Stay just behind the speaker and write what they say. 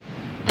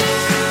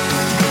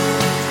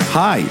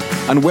Hi,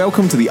 and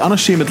welcome to the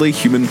Unashamedly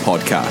Human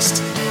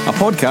podcast, a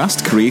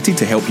podcast created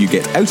to help you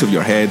get out of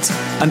your head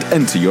and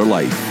into your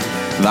life.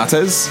 That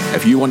is,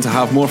 if you want to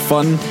have more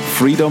fun,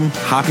 freedom,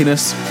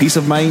 happiness, peace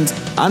of mind,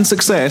 and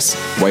success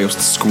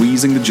whilst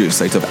squeezing the juice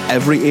out of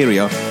every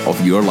area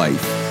of your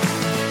life.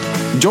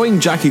 Join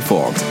Jacquie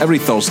Forde every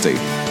Thursday.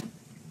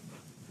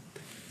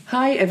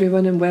 Hi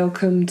everyone and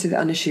welcome to the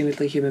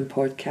Unashamedly Human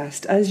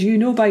podcast. As you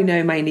know by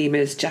now, my name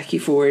is Jacquie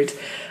Forde.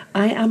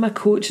 I am a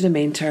coach and a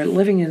mentor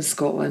living in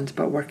Scotland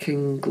but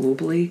working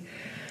globally.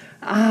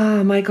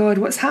 My God,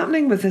 what's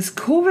happening with this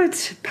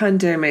COVID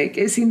pandemic?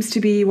 It seems to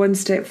be one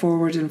step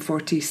forward and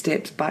 40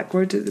 steps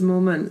backward at the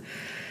moment.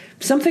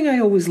 Something I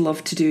always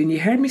love to do, and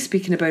you heard me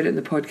speaking about it in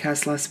the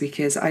podcast last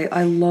week, is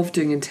I love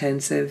doing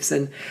intensives.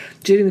 And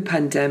during the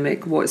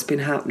pandemic, what's been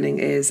happening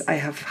is I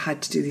have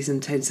had to do these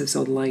intensives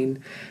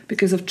online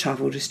because of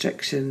travel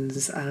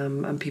restrictions,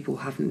 and people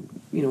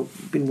haven't,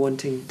 been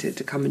wanting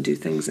to come and do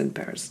things in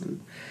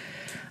person.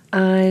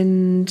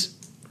 And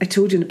I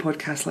told you in the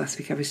podcast last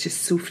week I was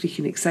just so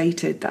freaking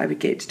excited that I would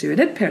get to do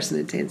an in-person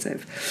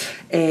intensive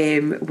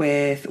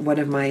with one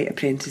of my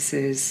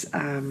apprentices,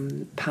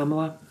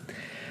 Pamela.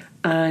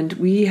 And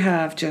we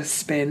have just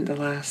spent the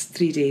last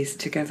 3 days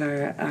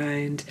together,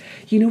 and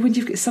when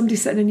you've got somebody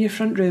sitting in your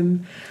front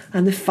room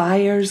and the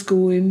fire's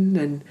going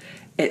and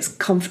it's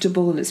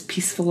comfortable and it's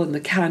peaceful and the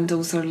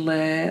candles are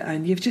lit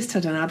and you've just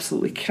had an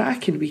absolutely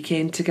cracking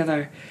weekend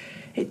together,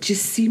 it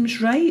just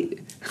seems right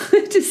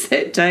to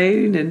sit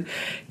down and,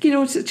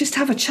 to just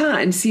have a chat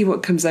and see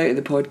what comes out of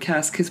the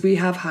podcast, because we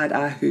have had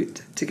a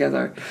hoot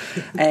together.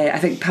 I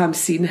think Pam's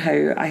seen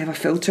how I have a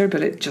filter,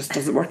 but it just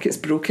doesn't work, it's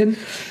broken.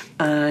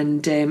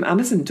 And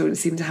Amazon don't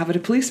seem to have a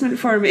replacement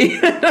for me.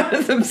 None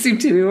of them seem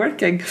to be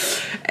working.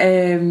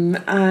 And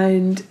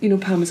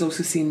Pam has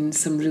also seen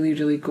some really,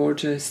 really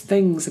gorgeous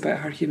things about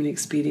her human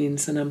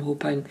experience, and I'm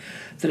hoping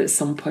that at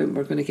some point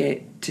we're going to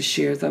get to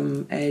share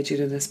them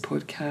during this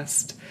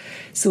podcast.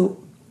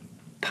 So,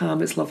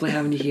 Pam, it's lovely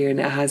having you here, and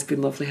it has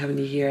been lovely having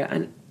you here.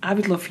 And I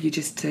would love for you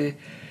just to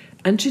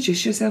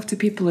introduce yourself to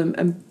people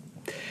and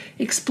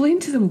explain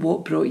to them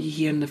what brought you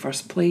here in the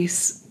first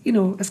place,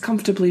 as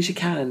comfortably as you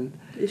can.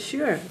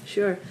 Sure.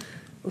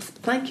 Well,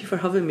 thank you for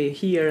having me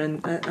here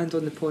and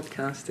on the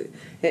podcast.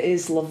 It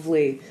is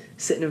lovely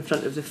sitting in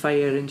front of the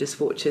fire and just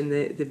watching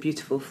the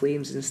beautiful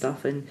flames and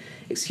stuff. And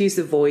excuse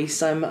the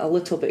voice, I'm a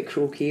little bit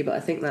croaky, but I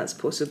think that's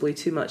possibly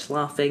too much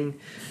laughing,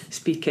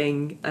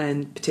 speaking,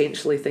 and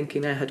potentially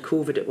thinking I had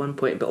COVID at one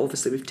point. But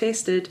obviously we've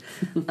tested,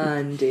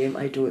 and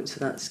I don't, so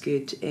that's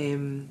good.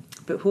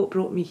 But what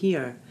brought me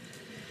here?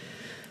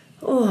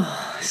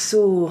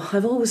 So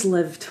I've always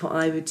lived what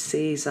I would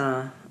say is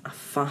a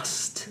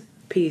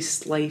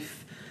fast-paced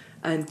life,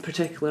 and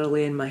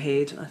particularly in my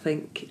head, I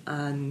think,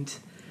 and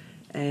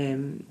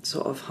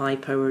sort of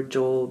high-powered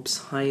jobs,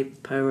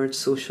 high-powered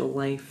social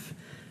life,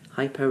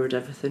 high-powered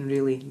everything,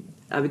 really.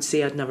 I would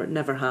say I'd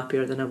never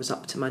happier than I was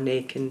up to my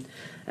neck and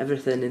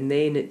everything, and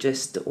then it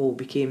just all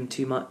became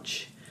too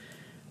much.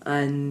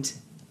 And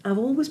I've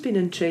always been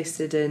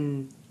interested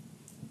in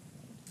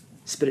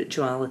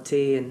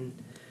spirituality and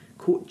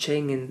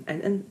coaching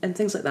and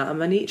things like that.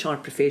 I'm an HR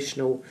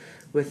professional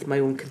with my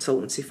own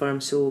consultancy firm,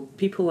 so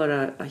people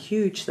are a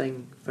huge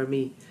thing for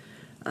me.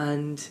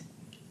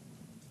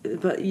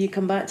 But you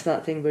come back to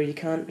that thing where you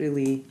can't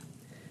really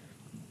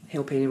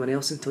help anyone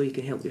else until you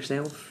can help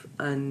yourself.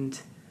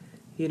 And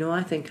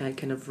I think I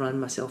kind of ran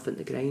myself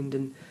into the ground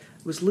and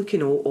was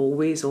looking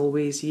always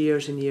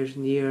years and years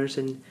and years,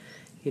 and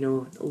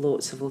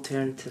lots of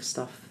alternative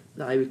stuff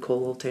that I would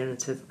call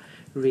alternative,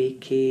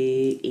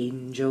 Reiki,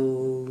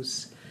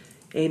 angels,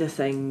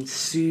 anything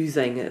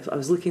soothing. I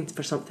was looking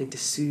for something to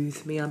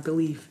soothe me, I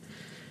believe.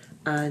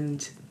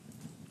 And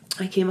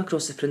I came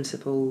across the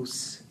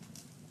principles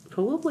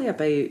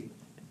probably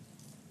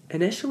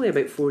initially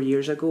about 4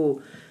 years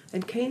ago,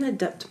 and kind of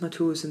dipped my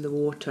toes in the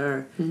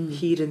water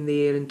here and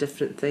there and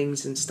different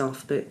things and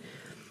stuff. But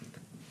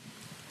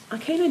I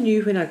kind of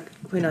knew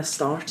when I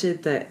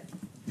started that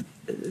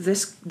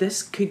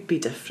this could be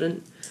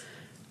different.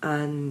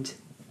 And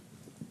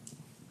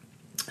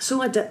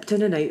so I dipped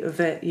in and out of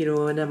it,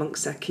 and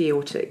amongst a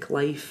chaotic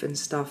life and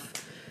stuff.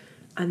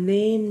 And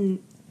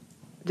then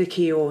the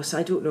chaos,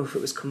 I don't know if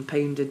it was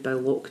compounded by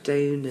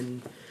lockdown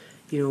and,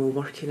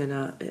 working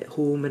at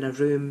home in a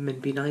room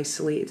and being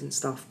isolated and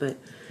stuff. But,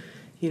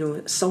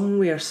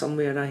 somewhere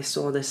I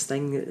saw this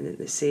thing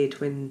that said,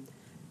 when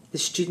the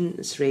student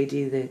is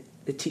ready,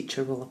 the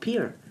teacher will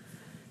appear.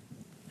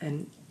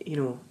 And,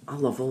 I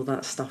love all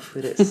that stuff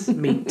where it's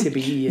meant to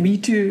be. Me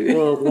too.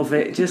 Oh, love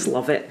it, just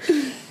love it.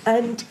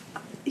 And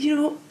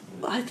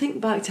I think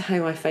back to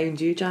how I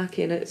found you,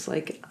 Jacquie, and it's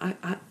like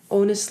I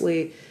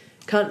honestly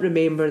can't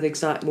remember the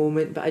exact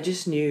moment, but I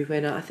just knew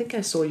when I think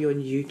I saw you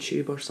on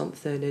YouTube or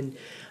something,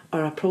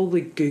 or I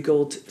probably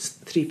googled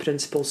 3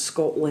 Principles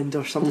Scotland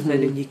or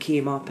something, and you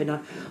came up, and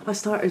I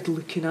started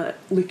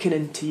looking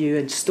into you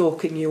and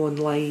stalking you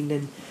online,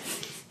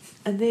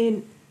 and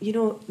then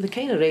the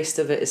kind of rest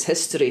of it is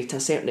history to a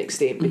certain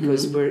extent,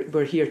 because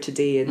we're here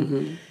today,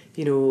 and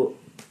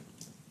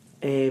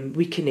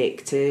we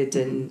connected,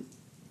 and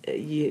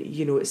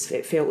you know,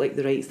 it felt like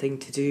the right thing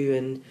to do.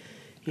 And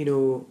you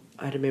know,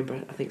 I remember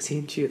I think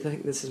saying to you, I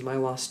think this is my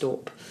last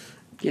stop.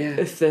 Yeah.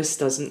 If this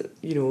doesn't,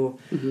 you know,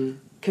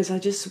 because I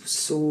just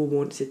so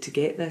wanted to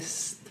get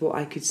this. Thought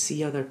I could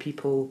see other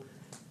people.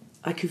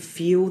 I could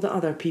feel that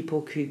other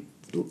people could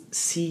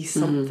see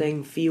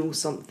something, feel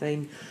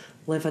something,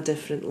 live a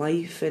different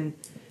life, and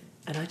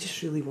I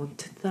just really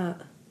wanted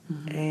that.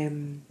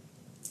 And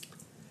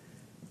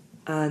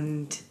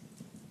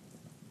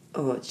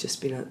it's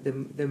just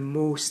been the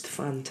most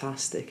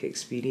fantastic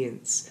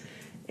experience.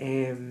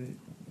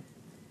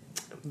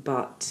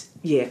 But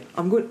yeah,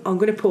 I'm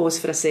going to pause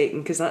for a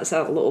second, because that's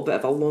a little bit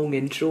of a long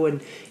intro,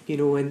 and you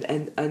know,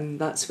 and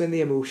that's when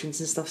the emotions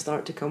and stuff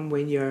start to come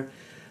when you're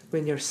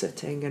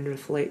sitting and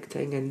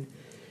reflecting. And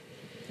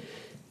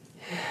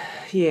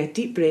yeah,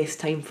 deep breath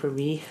time for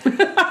me.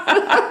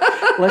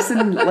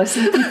 Listen,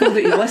 people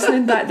that you're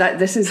listening. That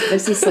this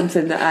is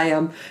something that I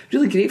am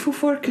really grateful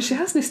for, because she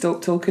hasn't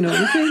stopped talking all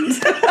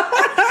weekend.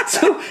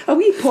 So a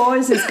wee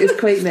pause is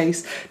quite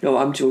nice. No,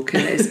 I'm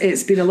joking.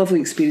 It's been a lovely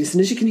experience,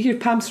 and as you can hear,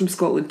 Pam's from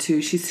Scotland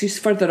too. She's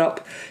further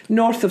up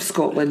north of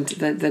Scotland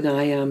than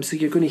I am, so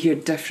you're going to hear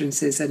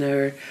differences in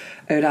our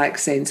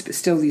accents, but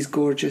still these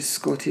gorgeous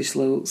Scottish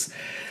lilts.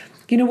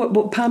 You know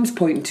what Pam's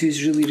pointing to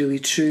is really, really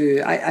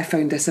true. I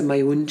found this in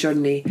my own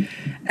journey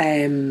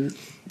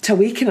to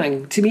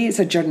awakening. To me, it's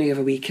a journey of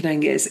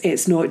awakening.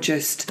 It's not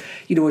just,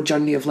 you know, a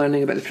journey of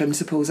learning about the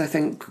principles. I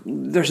think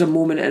there's a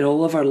moment in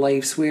all of our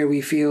lives where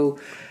we feel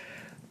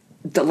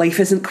that life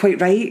isn't quite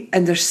right,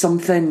 and there's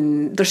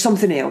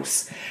something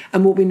else.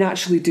 And what we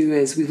naturally do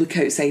is we look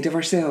outside of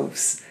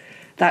ourselves.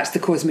 That's the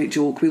cosmic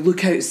joke. We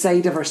look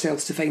outside of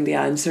ourselves to find the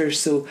answers.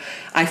 So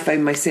I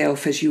found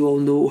myself, as you all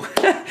know,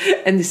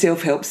 in the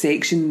self-help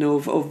section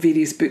of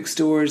various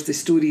bookstores, the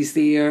stories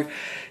there.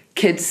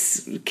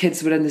 Kids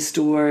were in the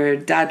store,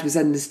 Dad was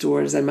in the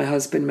stores, and my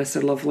husband,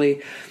 Mr.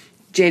 Lovely.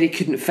 Jerry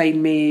couldn't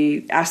find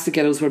me, asked the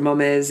girls where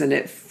Mum is, and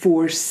at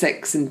 4,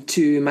 6 and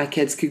 2 my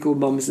kids could go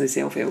Mum's in the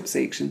self-help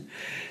section.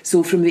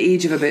 So from the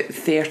age of about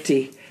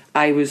 30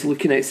 I was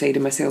looking outside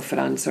of myself for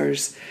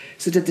answers.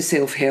 So did the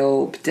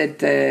self-help,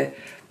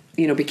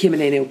 became an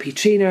NLP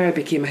trainer,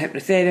 became a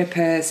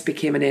hypnotherapist,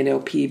 became an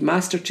NLP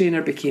master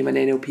trainer, became an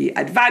NLP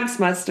advanced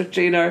master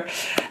trainer,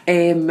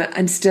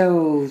 and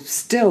still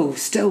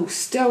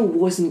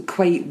wasn't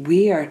quite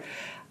where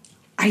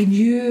I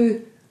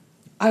knew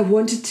I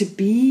wanted to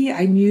be.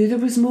 I knew there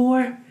was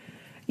more,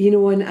 you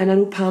know, and I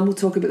know Pam will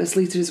talk about this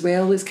later as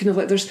well. It's kind of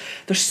like there's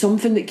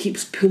something that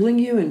keeps pulling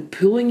you,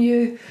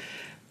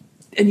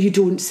 and you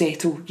don't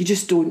settle. You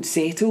just don't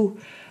settle.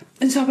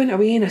 And so I went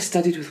away and I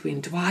studied with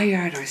Wayne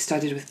Dwyer, I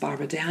studied with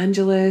Barbara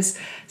DeAngelis,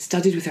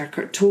 studied with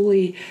Eckhart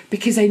Tolle,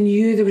 because I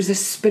knew there was a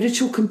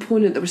spiritual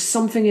component, there was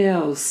something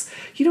else.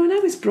 You know, and I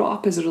was brought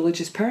up as a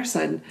religious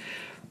person,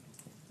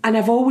 and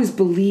I've always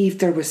believed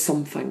there was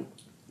something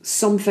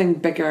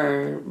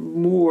bigger,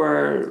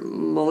 more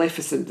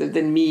maleficent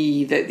than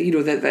me, that, you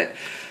know, that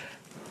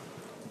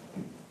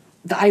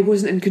I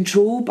wasn't in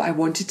control, but I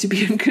wanted to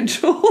be in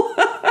control.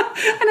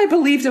 And I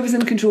believed I was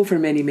in control for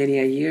many, many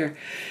a year.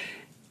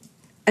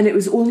 And it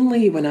was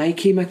only when I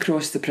came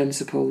across the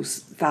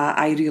principles that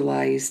I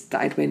realised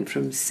that I'd went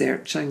from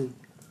searching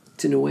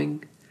to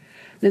knowing.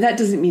 Now, that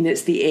doesn't mean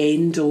it's the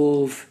end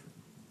of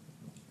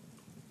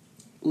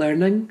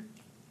learning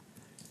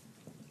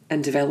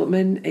and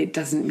development. It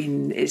doesn't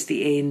mean it's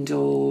the end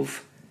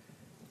of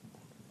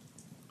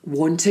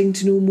wanting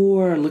to know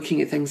more or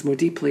looking at things more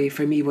deeply.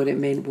 For me, what it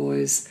meant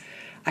was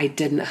I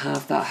didn't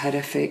have that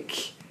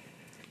horrific,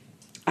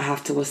 I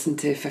have to listen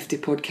to 50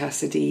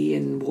 podcasts a day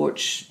and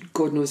watch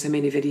God knows how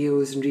many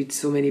videos and read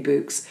so many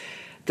books.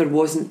 There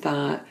wasn't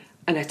that,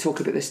 and I talk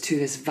about this too,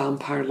 this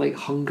vampire-like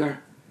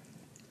hunger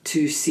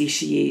to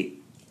satiate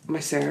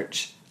my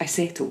search. I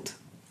settled.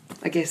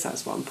 I guess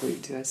that's what I'm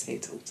pointing to. I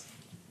settled.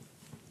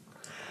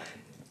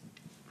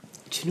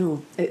 Do you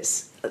know,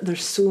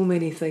 there's so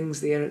many things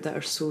there that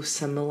are so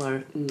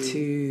similar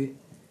to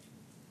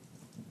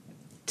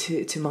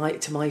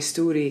my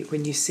story.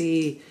 When you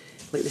say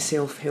like the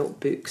self-help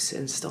books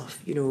and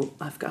stuff, you know,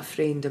 I've got a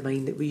friend of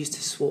mine that we used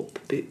to swap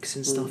books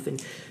and stuff, and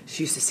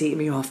she used to say to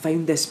me, I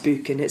found this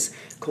book and it's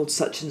called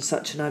such and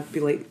such, and I'd be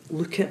like,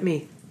 look at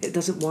me, it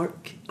doesn't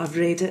work, I've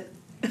read it.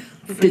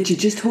 Did you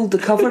just hold the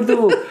cover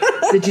though?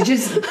 Did you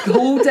just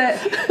hold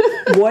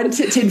it, want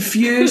it to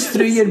infuse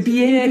through your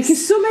being? Yes.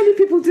 Because so many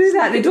people do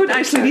that, they don't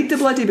actually read the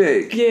bloody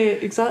book. Yeah,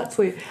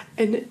 exactly.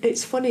 And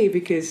it's funny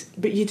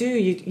but you do,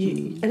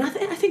 you and I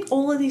think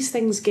all of these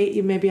things get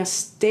you maybe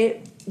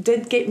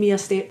did get me a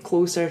step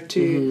closer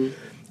to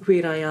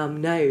where I am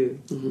now.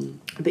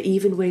 But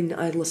even when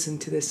I listen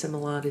to the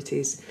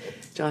similarities,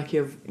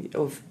 Jacquie,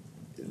 of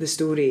the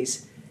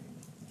stories,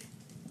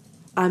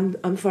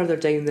 I'm further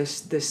down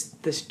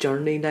this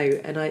journey now,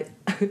 and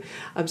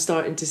I'm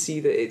starting to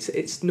see that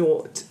it's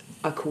not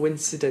a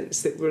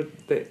coincidence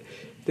that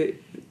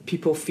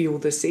people feel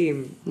the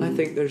same. I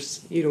think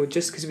there's, you know,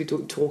 just because we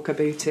don't talk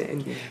about it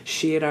and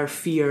share our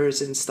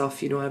fears and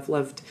stuff, you know, I've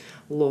lived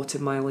lot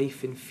of my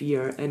life in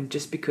fear, and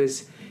just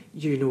because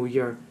you're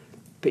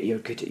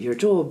good at your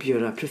job,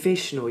 you're a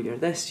professional, you're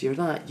this, you're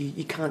that,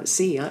 you can't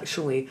say,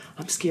 actually,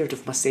 I'm scared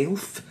of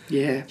myself.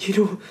 Yeah.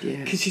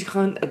 Because you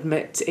can't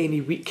admit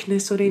any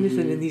weakness or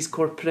anything in these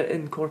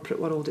corporate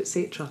world,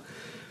 etc.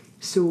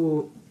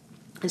 So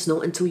it's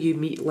not until you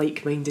meet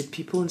like-minded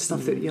people and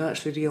stuff that you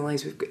actually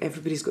realise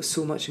everybody's got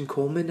so much in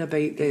common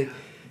about the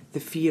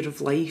fear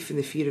of life and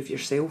the fear of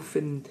yourself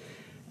and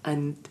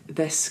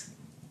this.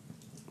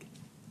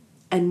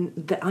 And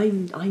that I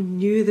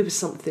knew there was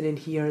something in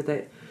here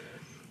that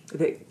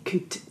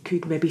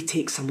could maybe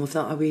take some of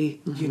that away,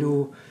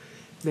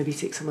 maybe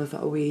take some of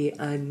that away.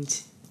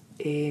 And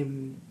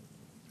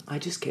I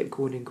just kept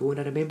going and going.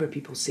 I remember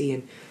people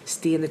saying,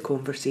 stay in the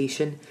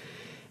conversation.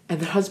 And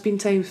there has been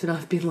times when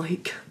I've been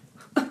like,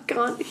 I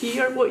can't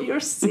hear what you're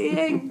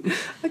saying.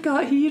 I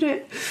can't hear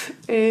it.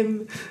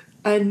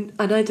 And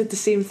I did the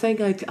same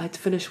thing. I'd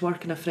finish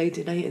work on a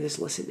Friday night and just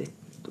listen to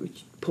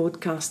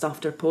podcast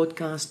after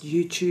podcast,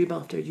 YouTube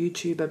after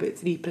YouTube about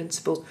 3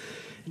 principles,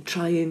 and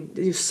try and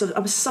I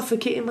was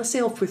suffocating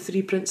myself with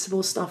 3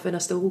 principle stuff, and I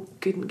still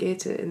couldn't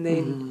get it. And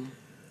then,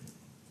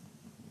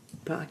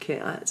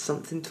 but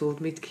something told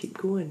me to keep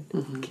going,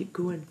 keep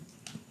going.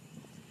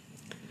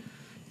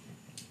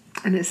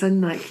 And it's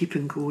in that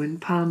keeping going,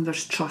 Pam,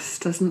 there's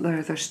trust, isn't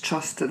there? There's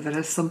trust that there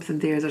is something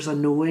there. There's a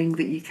knowing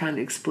that you can't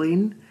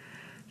explain,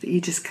 that you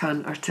just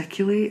can't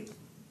articulate.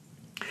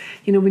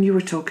 When you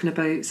were talking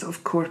about sort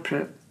of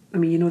corporate, I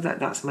mean,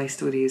 that's my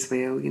story as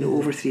well,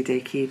 over 3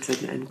 decades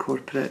in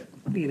corporate,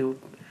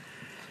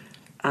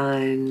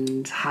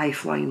 and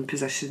high-flying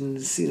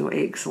positions,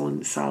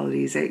 excellent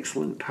salaries,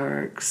 excellent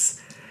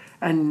perks.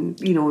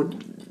 And,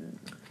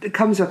 it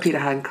comes with a pair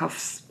of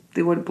handcuffs.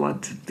 They want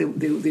blood. They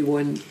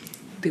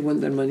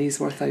want their money's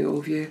worth out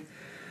of you.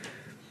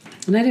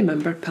 And I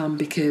remember, Pam,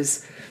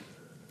 because,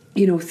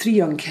 3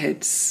 young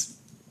kids.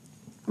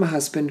 My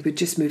husband, we'd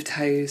just moved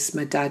house.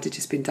 My dad had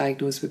just been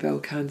diagnosed with bowel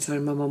cancer.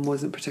 My mum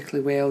wasn't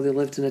particularly well. They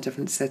lived in a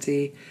different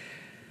city.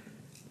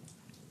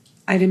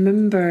 I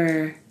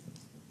remember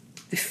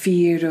the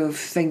fear of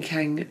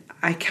thinking,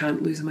 I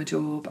can't lose my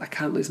job. I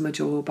can't lose my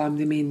job. I'm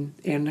the main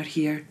earner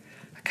here.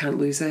 I can't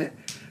lose it.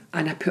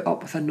 And I put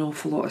up with an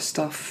awful lot of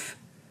stuff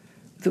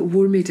that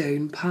wore me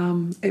down,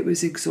 Pam. It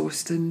was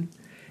exhausting.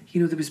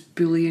 There was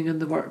bullying in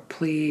the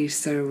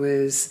workplace. There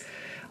was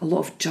a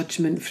lot of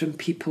judgment from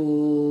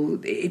people.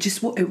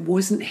 It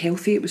wasn't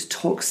healthy. It was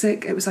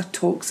toxic. It was a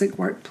toxic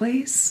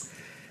workplace.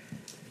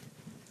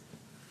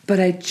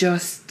 But I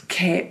just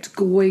kept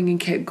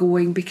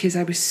going because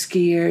I was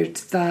scared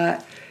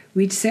that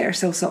we'd set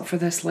ourselves up for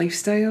this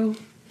lifestyle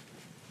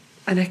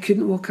and I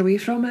couldn't walk away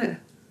from it.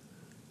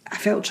 I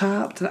felt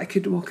trapped that I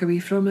couldn't walk away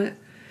from it.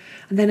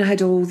 And then I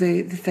had all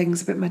the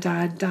things about my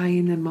dad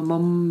dying and my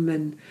mum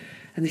and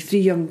the 3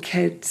 young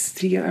kids,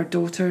 3 of our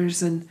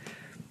daughters, and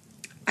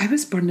I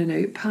was burning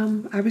out,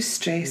 Pam. I was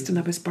stressed and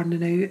I was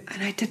burning out,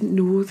 and I didn't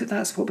know that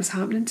that's what was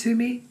happening to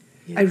me.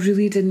 Yeah. I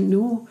really didn't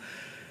know.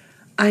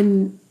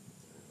 And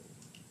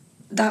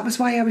that was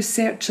why I was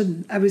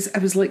searching. I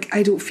was like,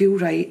 I don't feel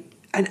right.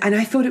 And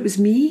I thought it was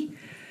me.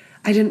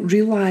 I didn't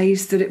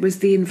realise that it was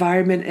the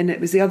environment and it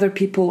was the other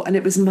people and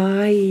it was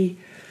my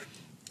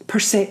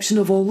perception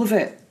of all of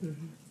it.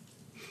 Mm-hmm.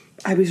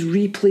 I was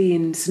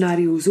replaying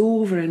scenarios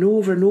over and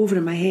over and over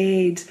in my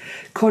head,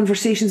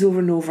 conversations over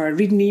and over,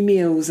 reading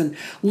emails and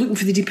looking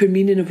for the deeper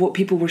meaning of what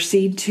people were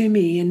saying to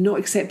me and not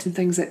accepting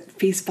things at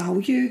face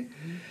value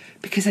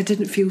because I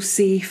didn't feel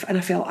safe and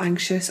I felt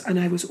anxious and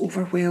I was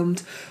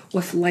overwhelmed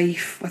with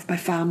life, with my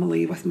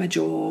family, with my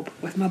job,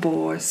 with my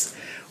boss,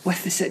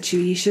 with the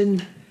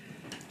situation.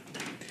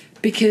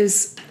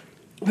 Because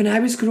when I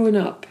was growing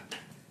up,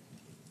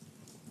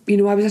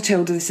 I was a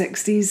child of the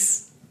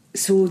 60s.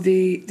 So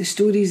the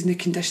stories and the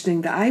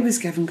conditioning that I was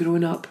given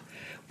growing up,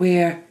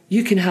 where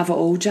you can have it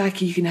all,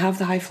 Jackie, you can have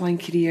the high-flying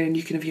career and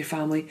you can have your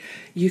family,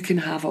 you can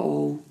have it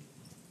all.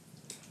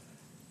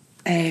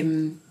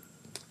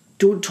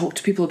 Don't talk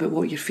to people about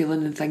what you're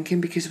feeling and thinking,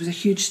 because there was a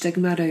huge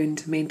stigma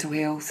around mental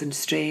health and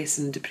stress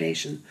and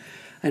depression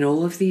and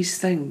all of these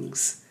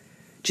things.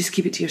 Just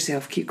keep it to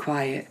yourself, keep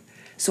quiet.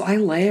 So I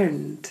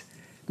learned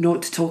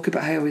not to talk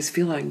about how I was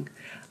feeling.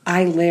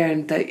 I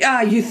learned that,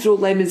 you throw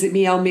lemons at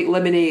me, I'll make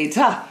lemonade.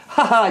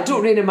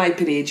 Don't rain on my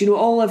parade.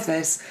 All of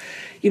this.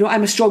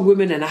 I'm a strong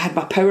woman and I had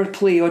my power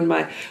play on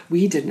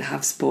we didn't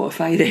have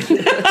Spotify then.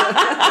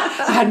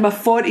 I had my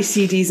 40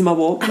 CDs in my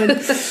Walkman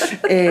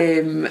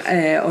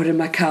or in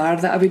my car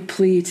that I would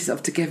play to sort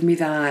of to give me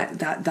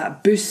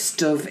that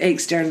boost of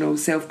external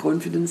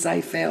self-confidence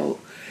I felt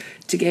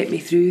to get me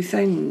through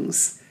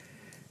things.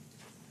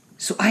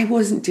 So I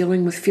wasn't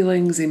dealing with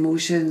feelings,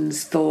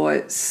 emotions,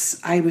 thoughts.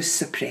 I was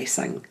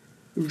suppressing,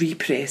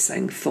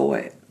 repressing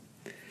thought.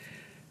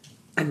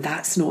 And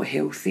that's not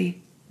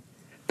healthy.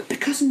 But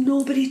because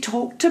nobody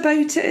talked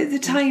about it at the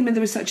time and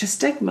there was such a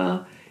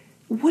stigma,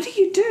 what do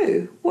you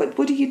do? What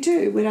do you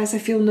do? Whereas I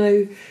feel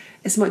now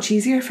it's much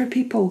easier for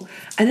people.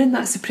 And in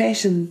that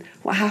suppression,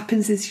 what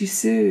happens is you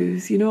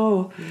soothe,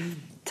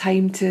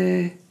 time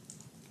to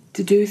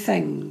to do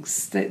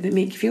things that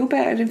make you feel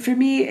better. And for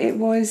me, it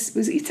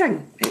was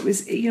eating. It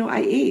was, I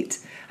ate,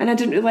 and I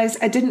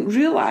didn't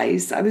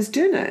realise I was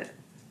doing it.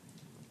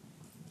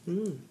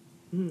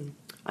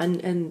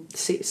 And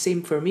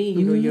same for me.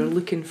 You're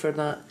looking for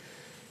that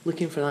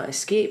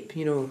escape.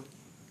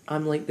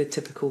 I'm like the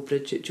typical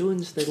Bridget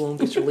Jones. The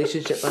longest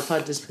relationship I've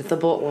had is with a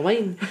bottle of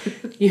wine,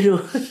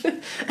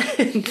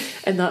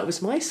 and that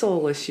was my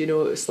solace.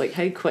 It's like,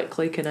 how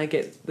quickly can I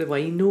get the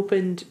wine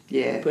opened?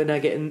 Yeah. When I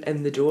get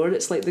in the door,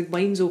 it's like the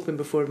wine's open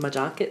before my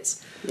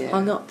jacket's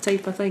hung up,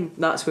 type of thing.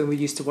 That's when we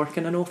used to work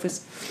in an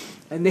office,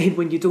 and then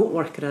when you don't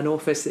work in an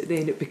office,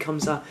 then it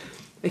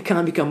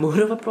can become more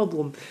of a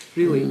problem,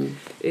 really,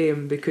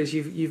 because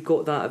you've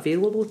got that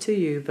available to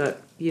you.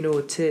 But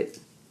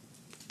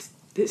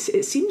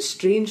it seems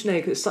strange now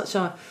because it's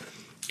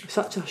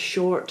such a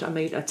short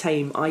amount of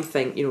time, I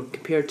think,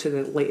 compared to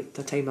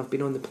the time I've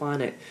been on the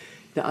planet,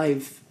 that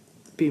I've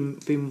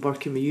been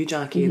working with you,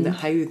 Jacquie, and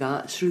how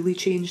that's really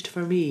changed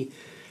for me.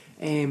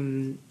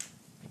 I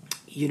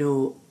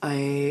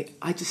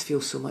just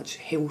feel so much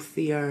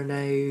healthier now,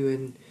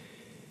 and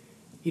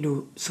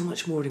so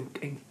much more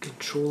in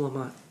control of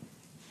my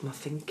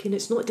thinking.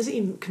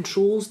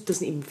 Controls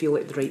doesn't even feel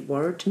like the right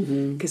word,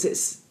 because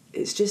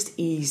it's just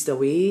eased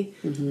away.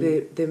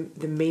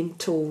 The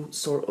mental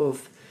sort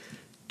of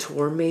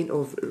torment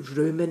of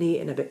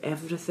ruminating about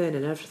everything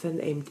that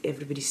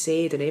everybody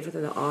said and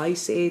everything that I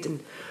said,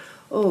 and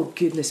oh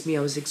goodness me,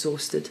 I was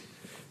exhausted.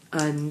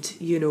 And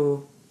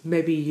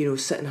maybe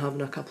sitting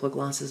having a couple of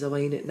glasses of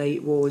wine at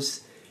night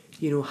was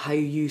how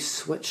you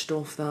switched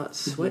off that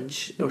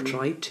switch, or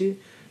tried to,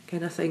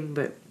 kind of thing.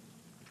 But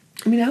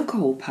I mean,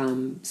 alcohol,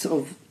 Pam,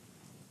 sort of,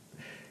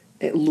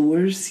 it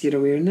lowers your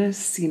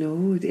awareness.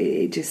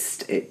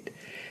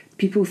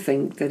 People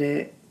think that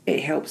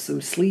it helps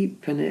them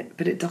sleep, but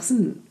it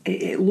doesn't.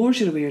 It lowers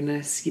your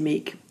awareness. You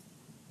make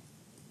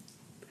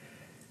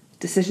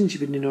decisions you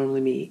wouldn't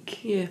normally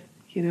make. Yeah.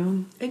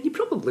 And you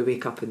probably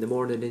wake up in the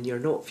morning and you're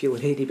not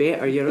feeling any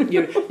better.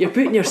 You're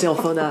putting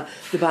yourself on the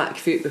back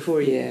foot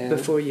before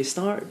you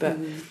start. But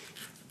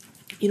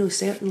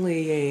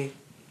certainly,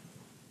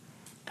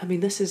 I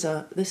mean, this is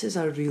a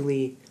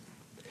really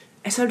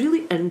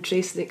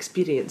interesting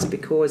experience,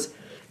 because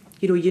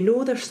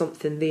there's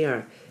something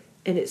there,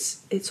 and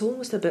it's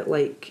almost a bit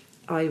like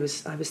I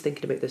was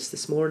thinking about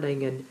this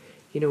morning, and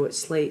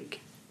it's like,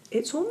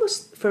 it's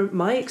almost, for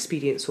my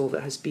experience of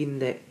it has been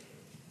that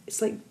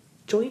it's like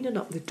joining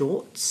up the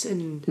dots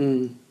and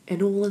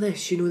all of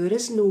this. There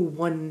is no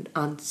one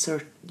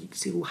answer. You can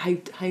say, well, how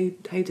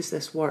does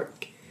this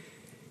work?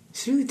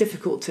 It's really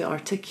difficult to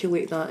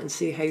articulate that and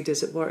say, how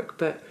does it work?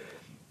 But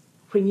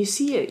when you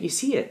see it, you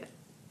see it,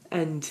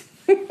 and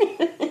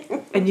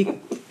and you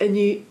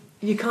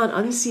can't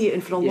unsee it.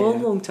 And for a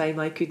long time,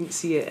 I couldn't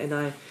see it, and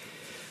it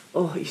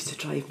used to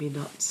drive me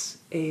nuts.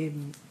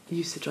 And I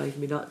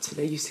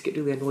used to get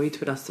really annoyed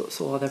when I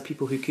saw other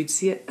people who could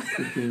see it.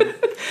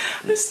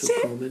 That's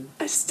so common.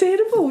 It's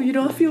terrible.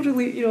 I feel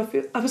really.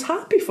 I was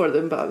happy for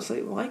them, but I was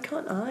like, why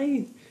can't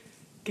I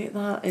get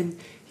that? And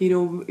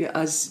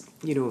as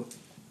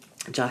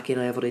Jacquie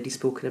and I have already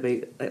spoken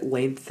about at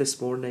length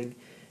this morning,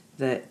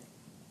 that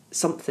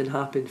something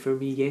happened for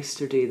me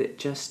yesterday that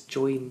just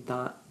joined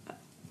that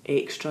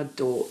extra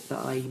dot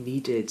that I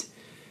needed.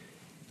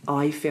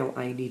 I felt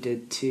I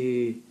needed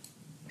to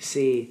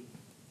say,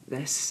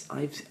 this,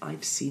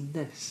 I've seen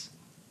this.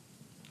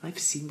 I've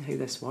seen how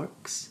this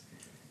works.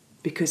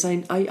 Because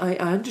I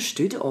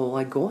understood it all,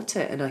 I got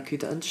it, and I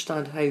could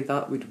understand how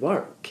that would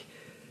work.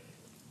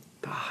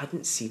 But I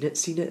hadn't seen it.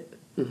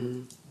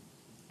 Mm-hmm.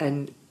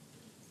 And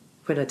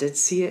when I did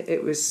see it,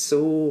 it was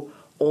so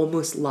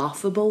almost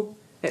laughable.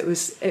 It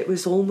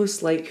was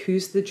almost like,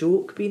 who's the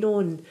joke been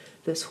on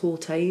this whole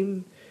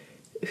time?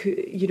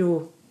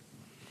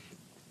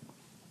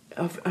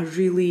 A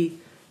really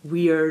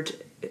weird,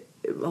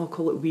 I'll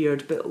call it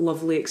weird, but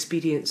lovely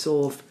experience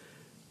of,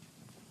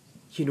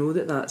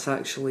 that's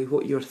actually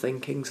what you're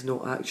thinking's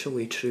not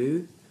actually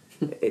true.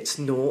 It's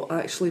not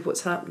actually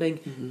what's happening.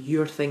 Mm-hmm.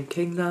 You're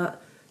thinking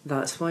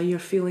that's why you're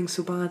feeling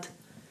so bad.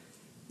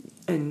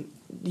 And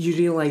you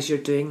realise you're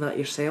doing that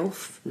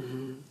yourself.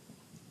 Mm-hmm.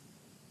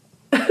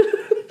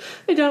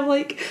 And I'm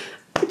like,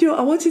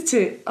 I wanted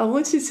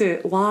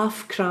to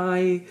laugh,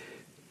 cry.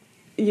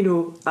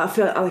 I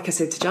felt like I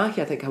said to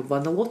Jacquie, I think I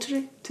won the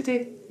lottery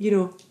today.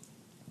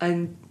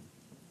 And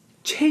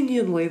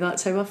genuinely,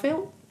 that's how I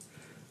felt.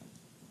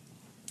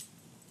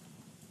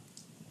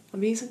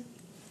 Amazing.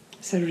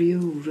 It's a real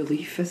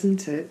relief,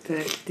 isn't it,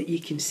 that you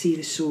can see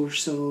the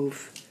source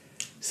of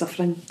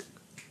suffering,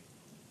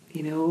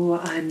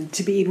 and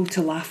to be able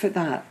to laugh at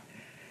that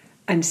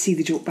and see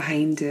the joke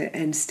behind it,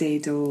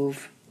 instead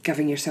of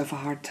giving yourself a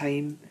hard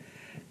time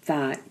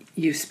that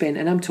you've spent,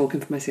 and I'm talking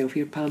for myself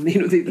here, Pam,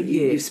 that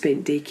you've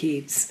spent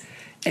decades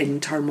in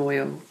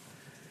turmoil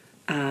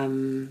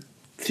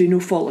through no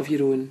fault of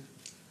your own.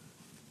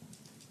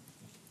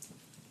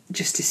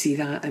 Just to see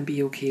that and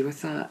be okay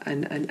with that,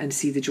 and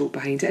see the joke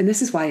behind it. And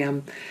this is why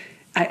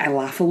I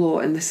laugh a lot,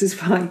 and this is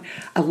why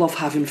I love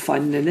having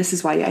fun, and this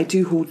is why I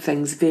do hold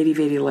things very,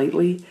 very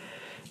lightly.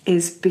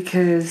 is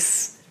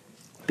because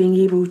being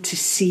able to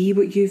see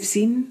what you've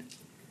seen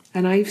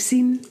and I've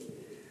seen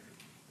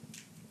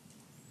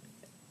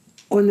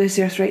on this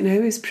earth right now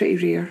is pretty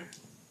rare.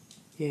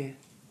 Yeah.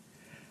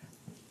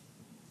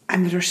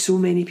 And there are so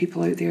many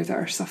people out there that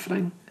are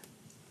suffering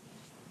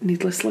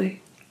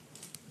needlessly.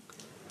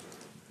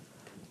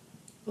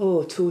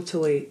 Oh,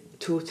 totally.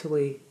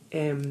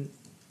 And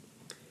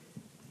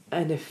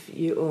if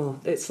you,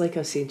 it's like I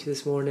was saying to you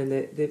this morning,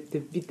 that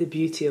the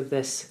beauty of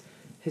this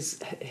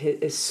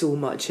is so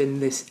much in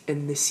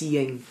the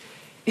seeing.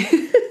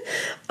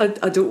 I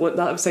don't want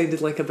that to have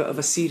sounded like a bit of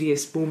a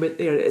serious moment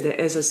there. It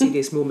is a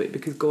serious moment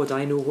because God,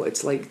 I know what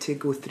it's like to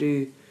go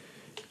through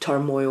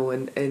turmoil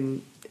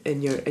in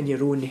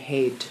your own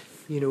head,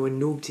 and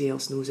nobody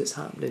else knows it's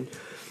happening.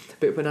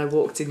 But when I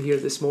walked in here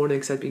this morning,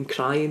 because I'd been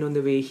crying on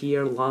the way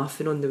here,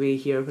 laughing on the way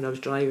here when I was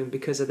driving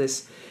because of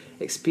this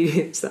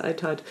experience that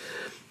I'd had,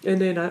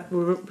 and then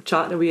we were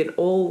chatting away, and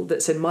all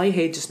that's in my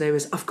head just now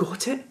is, I've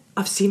got it,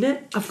 I've seen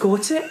it, I've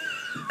got it.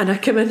 And I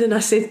come in and I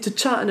said,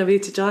 chatting away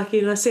to Jacquie,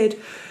 and I said,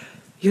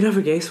 you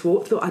never guess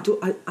what though,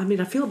 I mean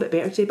I feel a bit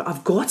better today, but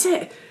I've got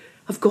it.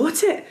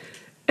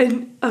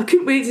 And I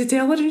couldn't wait to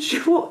tell her, and she,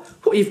 what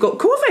you've got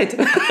COVID?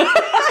 I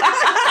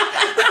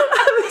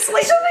was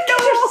like,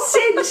 Your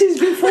senses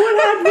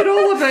beforehand were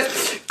all about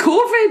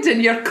COVID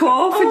and your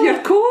cough and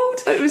your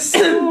cold. It was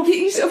so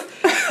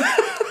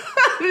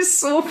it was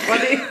so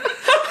funny.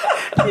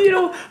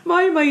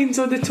 My mind's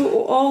on the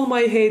total, all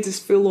my head is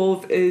full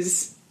of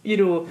is,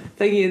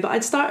 thinking, but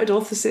I'd started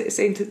off the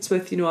sentence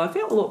with, I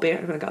felt a lot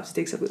better when I got up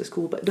today because I've got this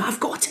cold, but no, I've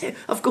got it.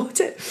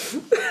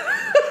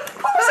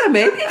 What was I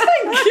meant to think?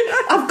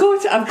 I've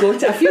got it.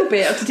 I feel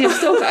better today. I've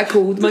still got a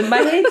cold. My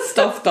head's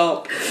stuffed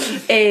up.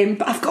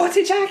 But I've got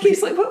it, Jacquie.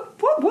 It's like, what?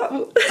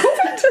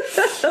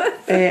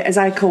 COVID? As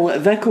I call it,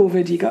 the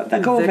COVID. You got the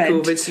COVID.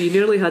 The COVID. So you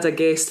nearly had a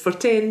guest for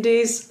 10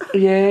 days.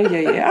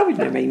 Yeah. I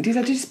wouldn't have minded.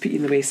 I'd just put you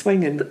in the west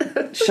wing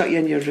and shut you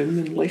in your room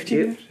and left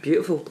you there.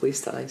 Beautiful place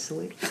to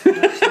isolate.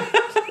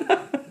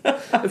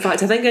 In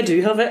fact, I think I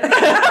do have it.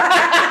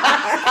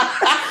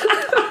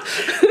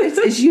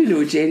 As you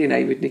know, Jenny and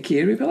I wouldn't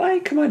care. We'd be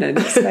like, come on in,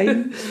 it's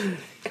fine.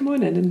 Come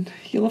on in and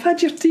you'll have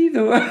had your tea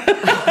though.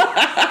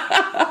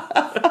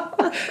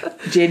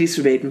 Jenny's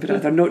from Edinburgh.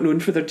 They're not known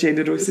for their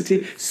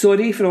generosity.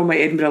 Sorry for all my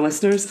Edinburgh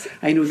listeners.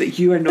 I know that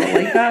you are not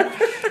like that.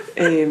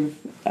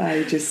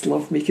 I just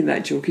love making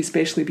that joke,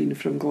 especially being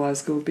from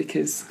Glasgow,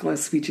 because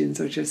Glaswegians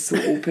are just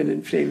so open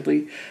and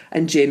friendly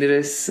and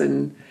generous,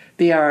 and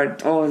they're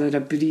a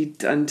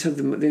breed unto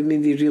them. I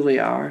mean, they really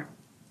are.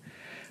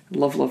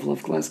 Love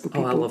Glasgow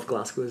people. Oh, I love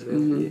Glasgow as well.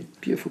 Mm-hmm. Yeah.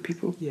 Beautiful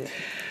people. Yeah.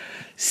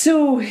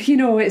 So,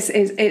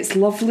 it's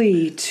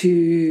lovely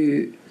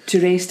to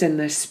rest in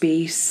this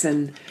space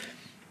and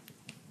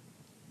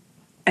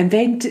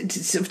then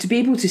to be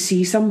able to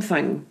see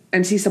something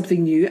and see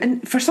something new.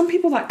 And for some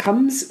people that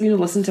comes,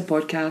 listen to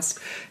podcasts,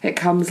 it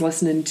comes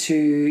listening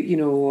to,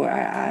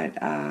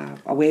 a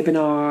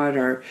webinar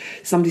or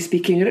somebody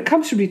speaking, or it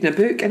comes from reading a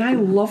book. And I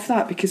love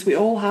that because we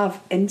all have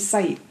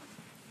insight.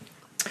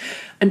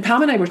 And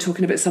Pam and I were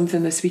talking about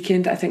something this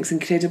weekend that I think is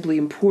incredibly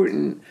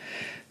important,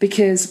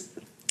 because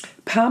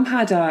Pam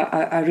had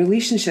a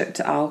relationship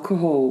to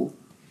alcohol.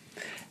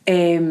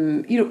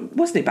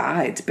 Wasn't it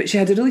bad, but she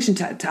had a relation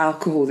to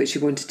alcohol that she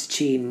wanted to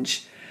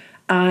change.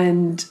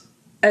 And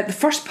at the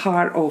first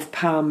part of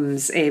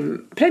Pam's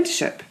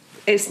apprenticeship,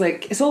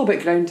 it's all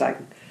about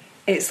grounding.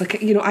 It's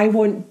like, I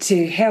want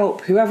to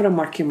help whoever I'm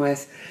working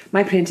with,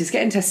 my apprentice,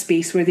 get into a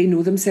space where they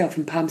know themselves.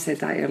 And Pam said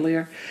that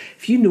earlier.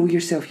 If you know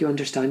yourself, you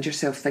understand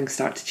yourself, things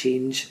start to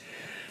change.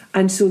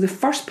 And so the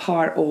first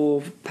part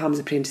of Pam's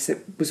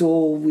apprenticeship was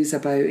always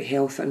about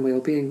health and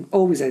well-being.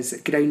 Always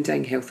is,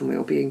 grounding, health and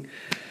well-being.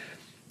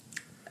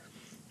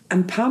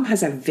 And Pam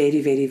has a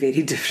very, very,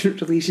 very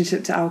different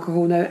relationship to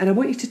alcohol now. And I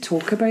want you to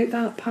talk about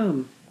that,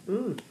 Pam.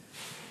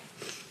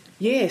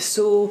 Yeah,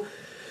 so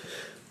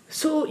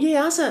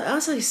yeah, as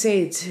I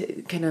said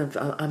kind of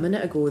a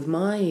minute ago,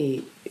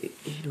 my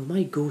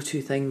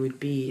go-to thing would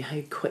be,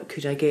 how quick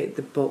could I get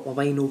the bottle of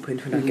wine open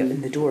when I get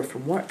in the door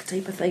from work,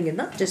 type of thing. And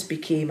that just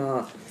became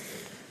a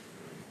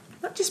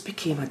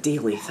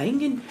daily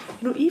thing. And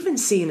even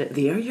saying it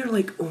there, you're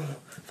like, oh,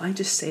 if I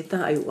just said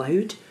that out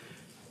loud.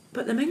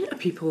 But the amount of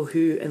people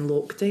who in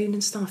lockdown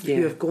and stuff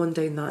who have gone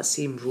down that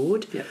same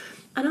road,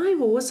 and I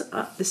was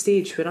at the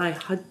stage where I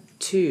had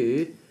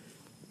to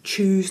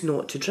choose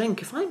not to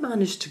drink. If I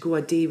managed to go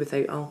a day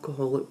without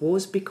alcohol, it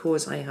was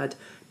because I had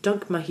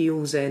dug my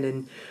heels in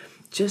and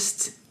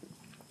just,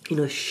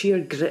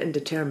 sheer grit and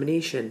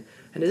determination.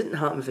 And it didn't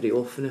happen very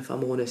often, if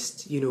I'm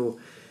honest,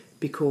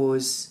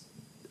 because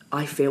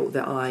I felt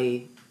that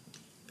I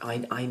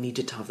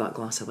needed to have that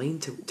glass of wine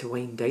to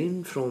wind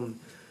down from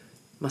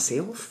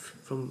myself,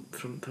 from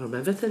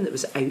everything that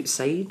was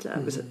outside,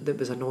 that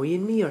was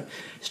annoying me or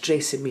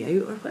stressing me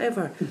out or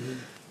whatever.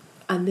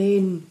 And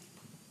then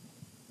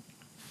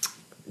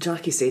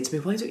Jacquie said to me,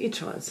 why don't you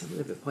try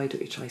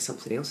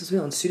something else as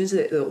well? And as soon as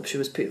the option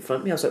was put in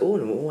front of me, I was like, oh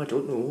no, I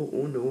don't know,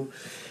 oh no.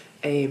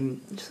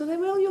 So then,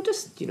 well, you'll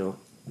just,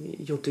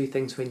 you'll do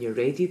things when you're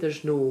ready.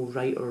 There's no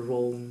right or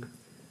wrong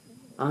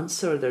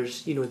answer.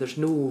 There's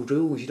no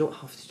rules. You don't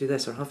have to do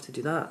this or have to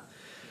do that.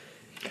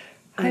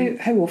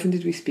 How often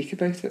did we speak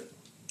about it?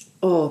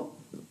 Oh,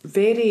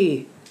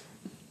 very,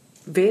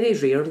 very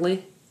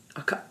rarely.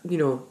 A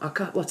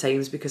couple of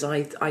times, because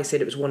I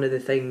said it was one of the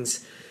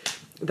things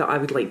that I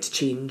would like to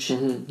change.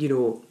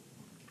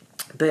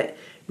 But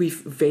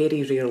we've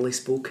very rarely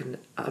spoken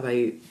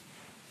about.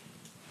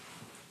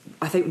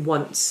 I think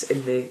once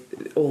in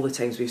all the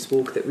times we've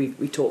spoke that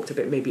we talked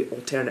about maybe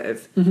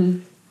alternative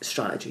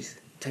strategies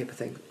type of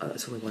thing.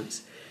 That's only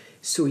once.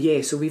 So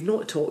we've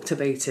not talked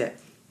about it.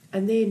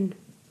 And then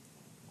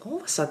all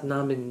of a sudden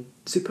I'm in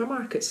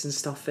supermarkets and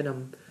stuff, and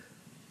I'm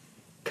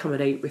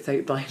coming out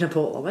without buying a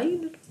bottle of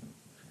wine.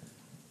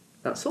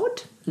 That's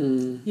odd.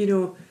 And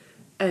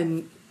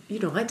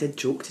I did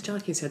joke to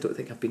Jacquie and say I don't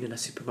think I've been in a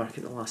supermarket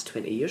in the last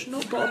 20 years and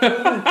not bought a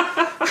bottle of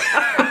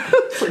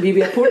wine.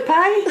 Maybe a pork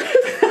pie?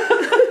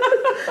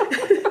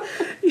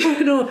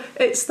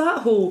 It's that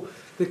whole,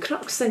 the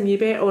crux thing. You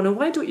bet on,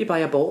 why don't you buy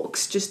a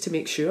box just to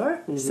make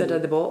sure instead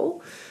of the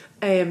bottle?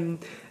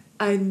 And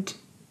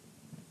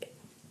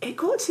it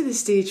got to the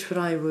stage where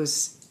I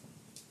was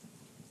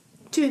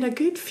doing a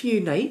good few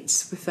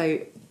nights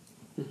without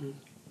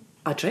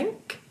a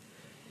drink,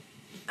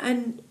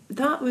 and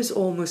that was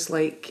almost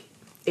like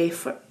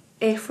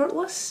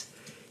effortless.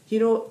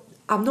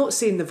 I'm not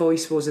saying the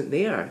voice wasn't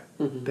there,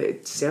 but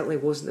it certainly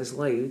wasn't as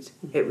loud.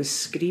 It was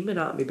screaming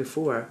at me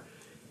before,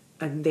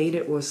 and then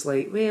it was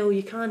like, well,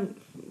 you can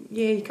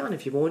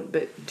if you want,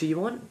 but do you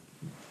want?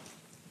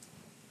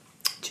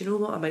 Do you know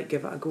what? I might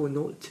give it a go,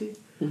 not to.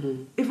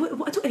 I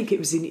don't think it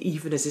was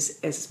even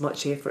as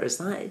much effort as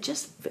that. It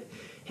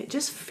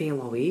just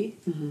fell away.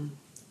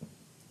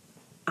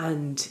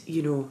 And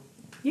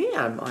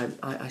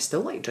I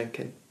still like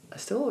drinking. I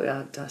still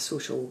had a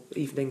social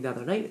evening the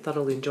other night.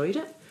 Thoroughly enjoyed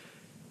it.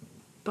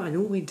 But I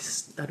know when to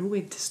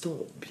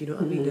stop. You know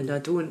what I mean? And I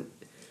don't.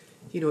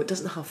 It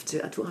doesn't have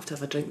to. I don't have to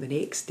have a drink the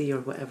next day or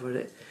whatever.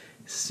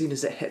 As soon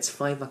as it hits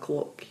 5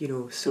 o'clock.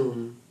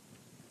 So.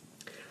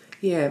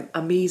 Yeah,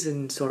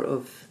 amazing sort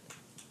of.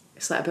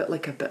 It's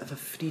like a bit of a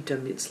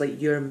freedom. It's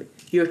like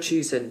you're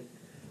choosing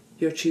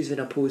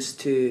opposed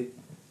to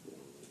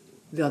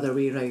the other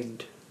way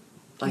around.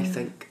 I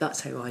think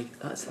that's how I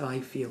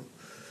feel.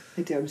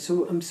 I do.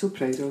 I'm so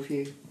proud of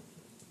you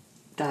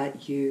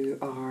that you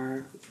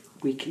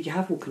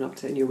have woken up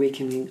to it and you're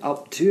waking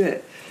up to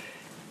it.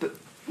 But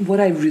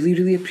what I really,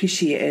 really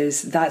appreciate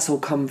is that's all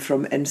come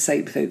from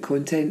insight without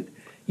content.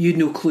 You had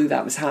no clue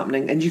that was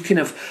happening, and you kind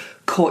of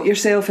caught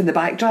yourself in the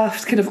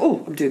backdraft, kind of,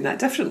 oh, I'm doing that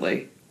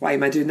differently. Why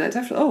am I doing that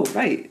differently? Oh,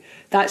 right,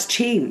 that's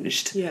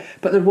changed. Yeah.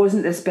 But there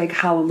wasn't this big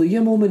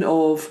hallelujah moment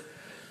of,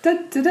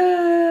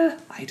 da-da-da,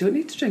 I don't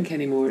need to drink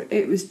anymore.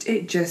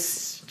 It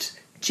just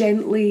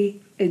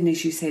gently, and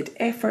as you said,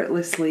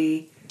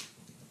 effortlessly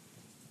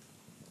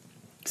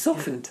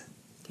softened.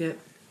 Yeah.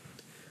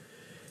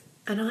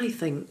 And I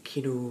think,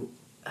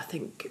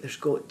 there's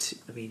got to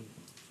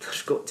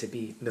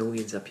be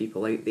millions of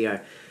people out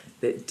there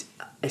that,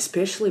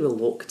 especially with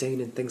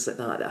lockdown and things like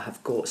that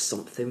have got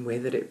something,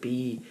 whether it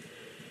be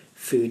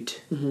food,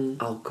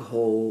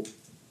 alcohol,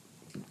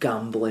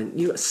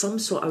 gambling, some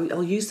sort.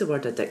 I'll use the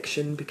word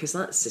addiction because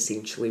that's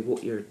essentially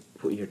what you're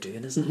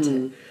doing,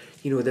 isn't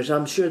it?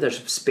 I'm sure there's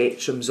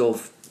spectrums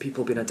of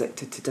people being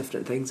addicted to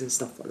different things and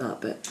stuff like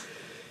that, but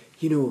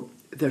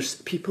there's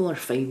people are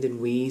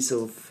finding ways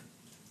of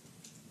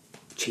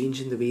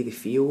changing the way they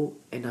feel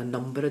in a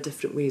number of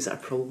different ways that are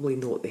probably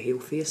not the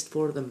healthiest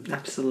for them.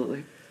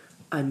 Absolutely.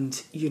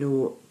 And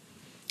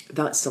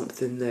that's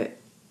something that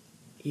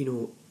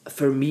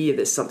for me,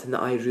 that's something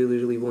that I really,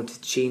 really wanted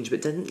to change,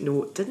 but didn't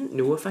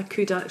know if I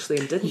could actually,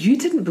 and didn't. You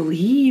didn't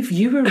believe.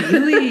 You were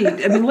really.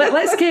 I mean,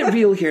 let's get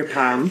real here,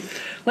 Pam.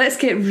 Let's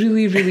get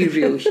really, really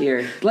real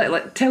here.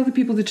 Let tell the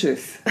people the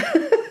truth.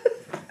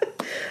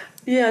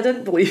 Yeah, I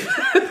didn't believe.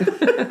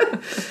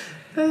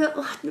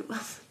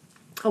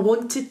 I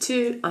wanted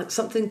to.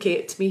 Something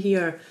kept me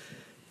here,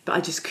 but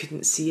I just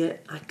couldn't see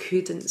it. I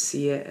couldn't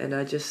see it, and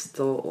I just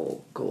thought,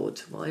 oh God,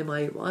 why am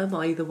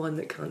I the one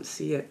that can't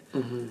see it?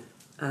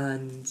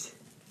 And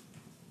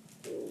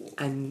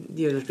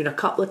there's been a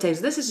couple of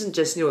times. This isn't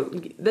just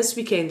this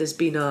weekend has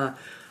been a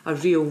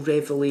real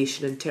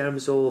revelation in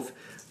terms of,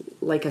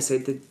 like I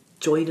said, the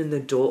joining the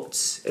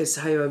dots is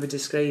how I would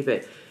describe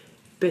it.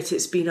 But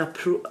it's been a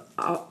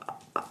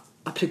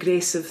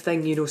progressive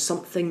thing.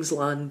 Something's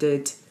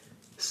landed,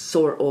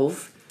 sort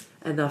of,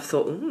 and I've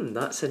thought,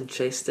 that's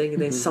interesting.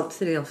 And then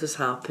something else has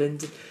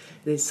happened. And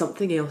then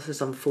something else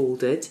has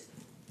unfolded.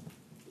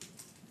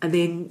 And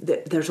then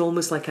there's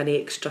almost like an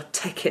extra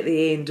tick at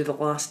the end of the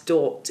last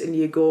dot, and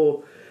you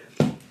go,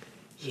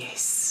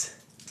 yes.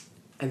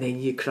 And then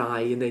you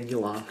cry, and then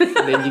you laugh, and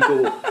then you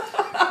go,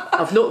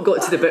 I've not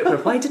got to the bit where,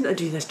 why didn't I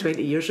do this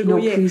 20 years ago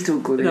yet? No, please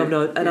don't go there. I'm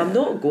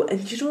not going.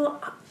 And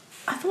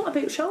I thought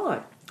about, shall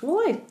I? Will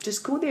I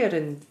just go there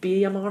and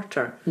be a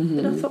martyr?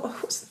 And I thought,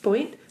 what's the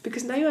point?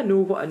 Because now I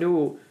know what I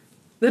know.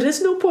 There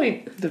is no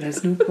point. There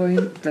is no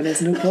point. There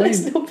is no point.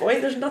 There's no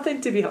point. There's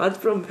nothing to be had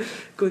from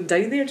going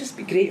down there. Just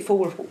be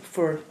grateful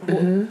for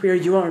where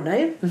you are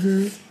now.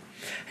 Mm-hmm.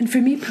 And for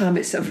me, Pam,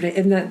 it's sort of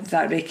in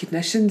that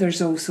recognition.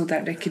 There's also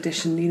that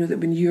recognition, you know, that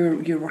when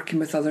you're working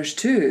with others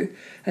too,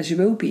 as you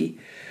will be,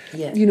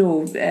 you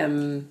know,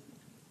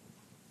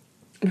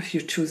 with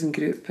your chosen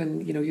group,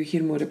 and you know, you'll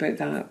hear more about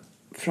that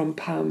from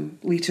Pam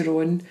later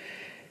on,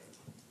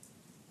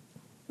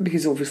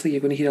 because obviously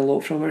you're going to hear a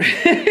lot from her.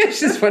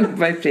 She's one of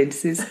my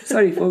apprentices.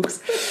 Sorry,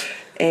 folks.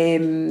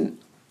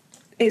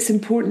 It's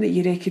important that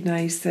you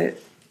recognise that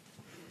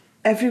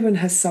everyone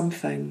has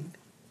something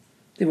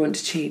they want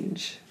to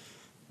change.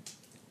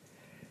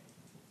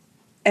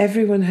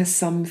 Everyone has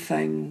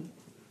something,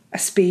 a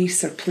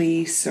space or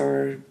place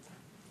or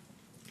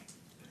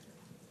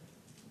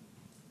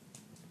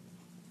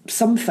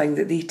something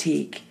that they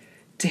take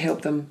to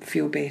help them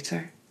feel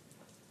better,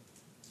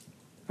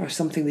 or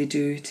something they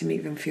do to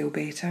make them feel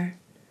better.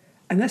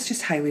 And that's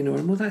just highly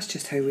normal. That's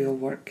just how we all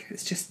work.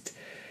 It's just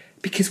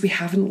because we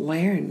haven't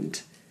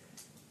learned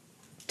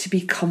to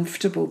be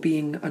comfortable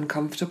being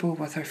uncomfortable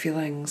with our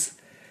feelings,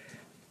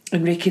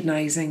 and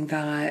recognising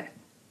that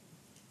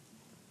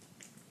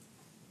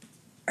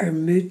our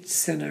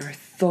moods and our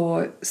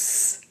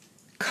thoughts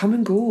come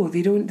and go.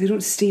 They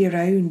don't stay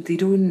around.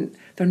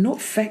 They're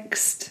not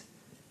fixed.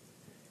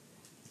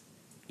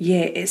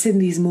 Yeah, it's in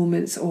these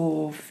moments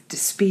of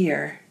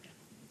despair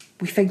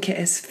we think it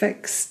is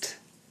fixed.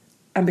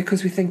 And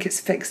because we think it's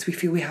fixed, we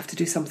feel we have to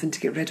do something to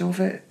get rid of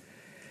it.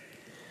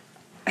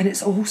 And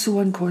it's also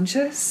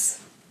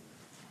unconscious.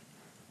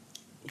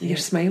 Yeah. You're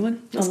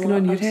smiling. What's going on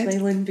in your head? I'm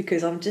smiling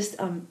because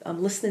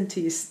I'm listening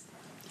to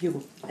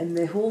you, and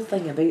the whole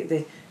thing about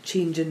the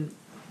changing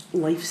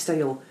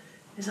lifestyle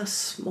is a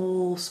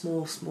small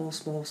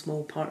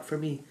part for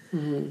me.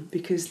 Mm-hmm.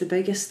 Because the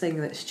biggest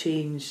thing that's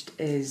changed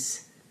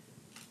is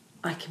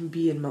I can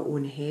be in my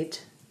own head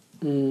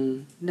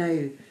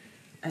now,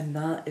 and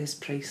that is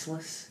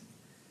priceless.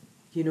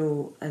 You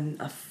know, and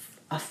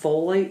a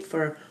fallout,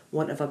 for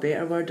want of a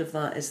better word of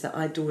that, is that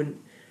I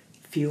don't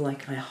feel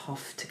like I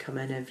have to come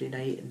in every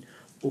night and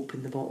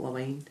open the bottle of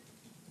wine.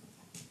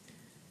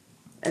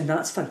 And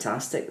that's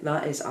fantastic.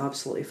 That is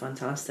absolutely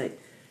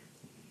fantastic.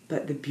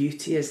 But the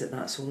beauty is that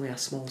that's only a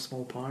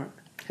small part.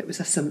 It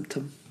was a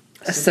symptom.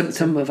 A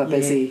symptom of a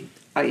busy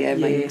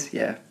mind.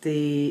 Yeah.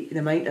 The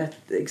amount of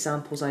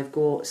examples I've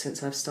got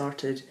since I've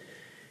started,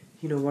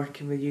 you know,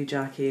 working with you,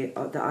 Jacquie,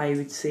 that I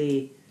would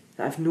say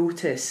that I've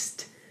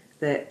noticed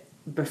that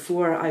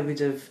before I would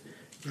have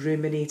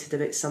ruminated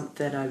about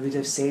something, I would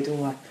have said,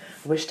 oh, I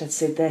wished I'd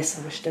said this,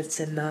 I wished I'd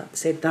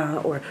said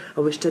that, or I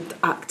wished I'd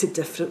acted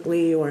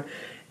differently, or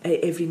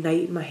every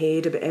night in my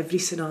head about every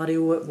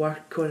scenario at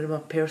work or in my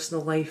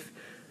personal life.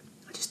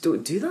 I just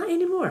don't do that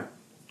anymore.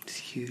 It's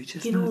huge,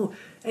 isn't it? You know,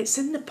 it's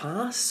in the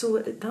past, so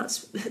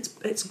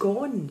it's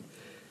gone.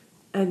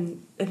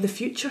 And the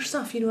future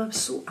stuff, you know, I was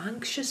so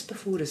anxious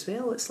before as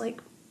well. It's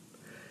like,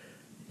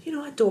 you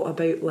know, I thought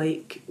about,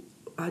 like,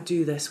 I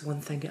do this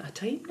one thing at a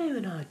time now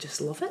and I just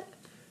love it.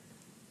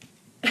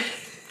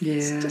 Yeah.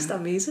 It's just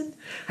amazing.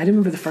 I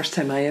remember the first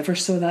time I ever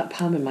saw that,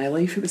 Pam, in my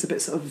life. It was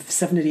about sort of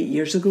 7 or 8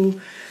 years ago,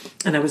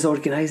 and I was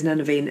organising an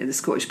event at the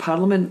Scottish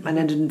Parliament, and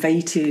I'd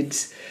invited,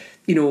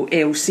 you know,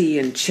 Elsie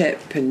and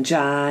Chip and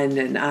Jan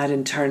and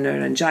Aaron Turner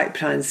and Jack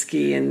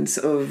Pransky and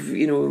sort of,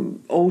 you know,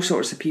 all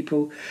sorts of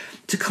people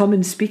to come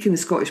and speak in the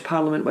Scottish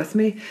Parliament with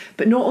me.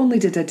 But not only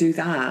did I do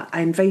that, I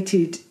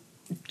invited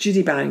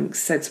Judy Banks,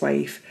 Sid's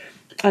wife,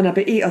 and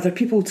about 8 other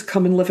people to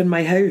come and live in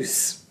my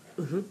house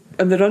in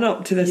the run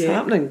up to this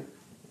happening.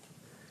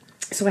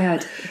 So I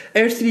had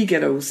our 3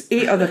 girls,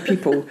 8 other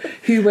people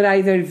who were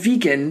either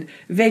vegan,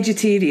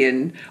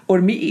 vegetarian,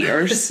 or meat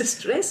eaters.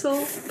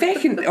 Stressful.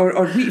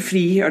 Or wheat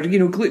free, or, you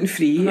know, gluten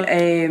free,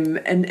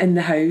 in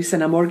the house.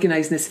 And I'm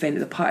organising this event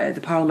at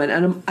the Parliament.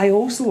 And I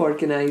also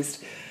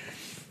organised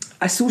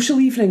a social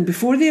evening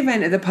before the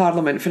event at the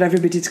Parliament for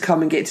everybody to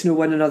come and get to know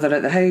one another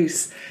at the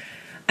house.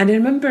 And I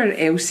remember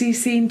Elsie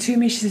saying to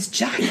me, she says,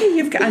 Jacquie,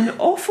 you've got an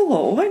awful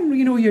lot on,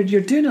 you know,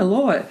 you're doing a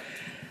lot.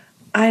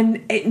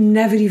 And it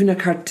never even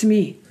occurred to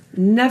me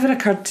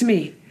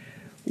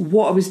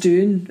what I was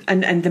doing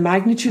and the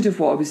magnitude of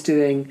what I was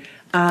doing,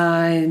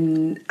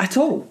 and at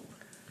all.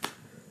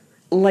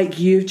 Like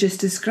you've just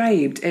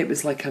described, it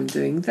was like I'm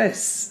doing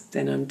this,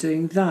 then I'm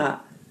doing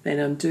that, then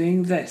I'm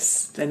doing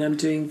this, then I'm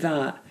doing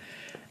that.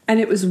 And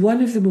it was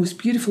one of the most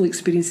beautiful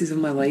experiences of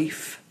my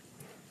life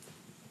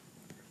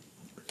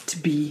to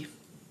be.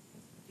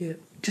 Yeah.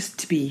 Just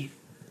to be.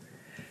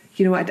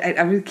 You know,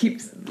 I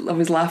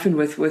was laughing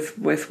with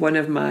one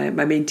of my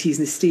mentees in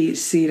the States,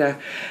 Sarah,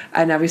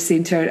 and I was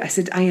saying to her, I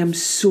said, I am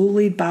so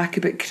laid back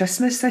about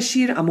Christmas this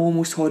year, I'm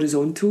almost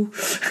horizontal.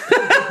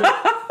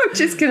 I'm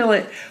just kind of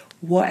like,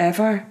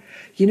 whatever.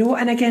 You know,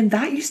 and again,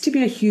 that used to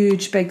be a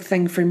huge, big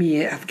thing for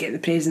me, of getting the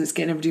presents,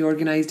 getting everybody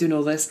organised, doing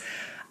all this.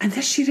 And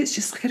this year it's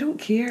just like, I don't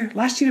care.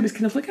 Last year it was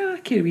kind of like, I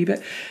care a wee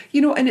bit.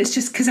 You know, and it's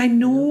just because I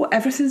know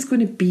everything's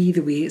going to be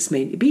the way it's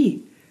meant to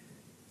be.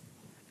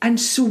 And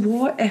so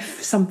what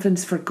if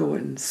something's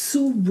forgotten?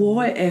 So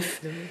what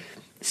if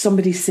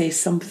somebody says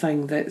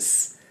something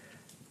that's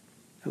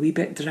a wee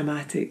bit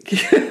dramatic.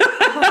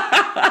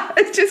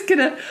 It's just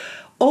kind of,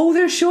 all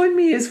they're showing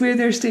me is where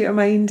their state of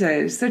mind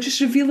is. They're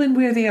just revealing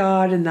where they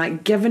are in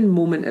that given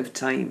moment of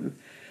time.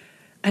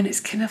 And it's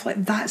kind of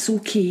like, that's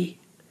okay.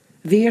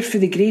 There for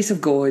the grace of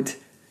God,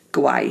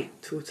 go I.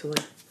 Totally.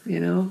 You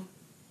know?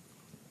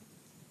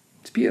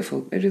 It's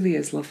beautiful. It really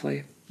is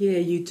lovely. Yeah,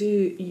 you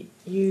do.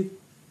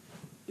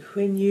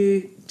 When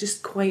you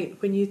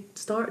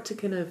start to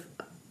kind of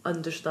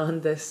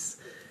understand this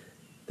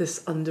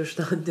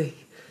understanding,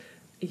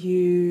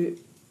 you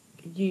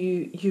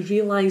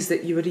realise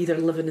that you are either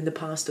living in the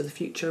past or the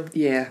future.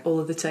 Yeah. All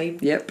of the time.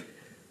 Yep.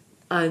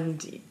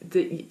 And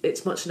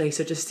it's much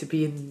nicer just to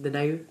be in the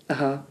now.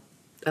 Uh-huh.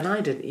 And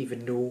I didn't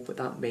even know what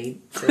that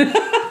meant. So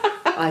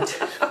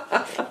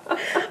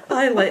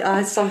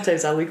I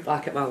sometimes I look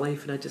back at my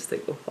life and I just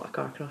think, oh, what a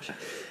car crash.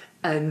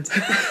 And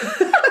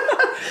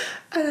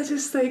and I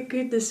just think,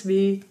 goodness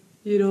me,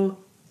 you know,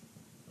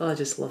 I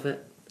just love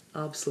it.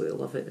 Absolutely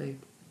love it now.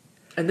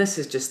 And this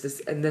is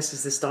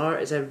the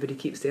start, as everybody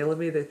keeps telling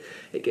me, that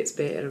it gets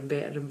better and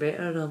better and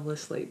better, and I'm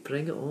just like,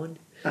 bring it on.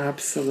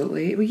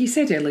 Absolutely. Well, you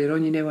said earlier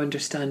on, you now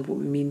understand what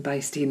we mean by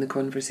stay in the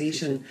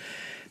conversation.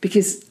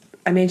 Because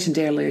I mentioned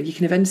earlier, you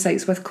can have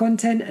insights with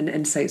content and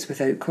insights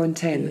without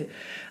content.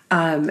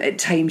 Yeah. At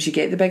times you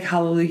get the big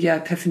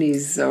hallelujah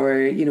epiphanies,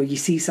 or, you know, you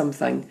see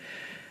something.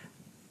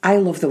 I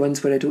love the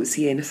ones where I don't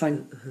see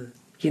anything,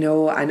 you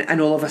know,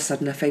 and all of a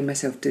sudden I find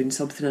myself doing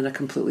something in a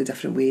completely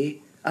different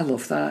way. I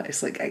love that.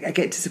 It's like I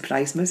get to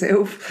surprise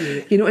myself,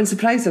 you know, and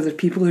surprise other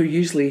people who are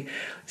usually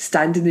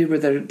standing there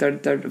with their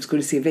I was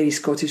going to say a very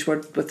Scottish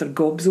word, with their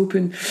gobs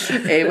open,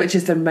 which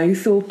is their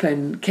mouth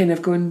open, kind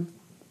of going,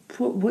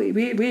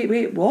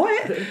 wait,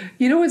 what?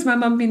 You know, has my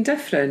mum been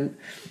different?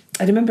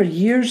 I remember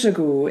years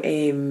ago,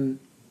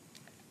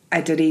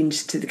 I'd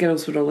arranged the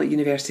girls were all at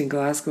university in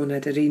Glasgow, and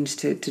I'd arranged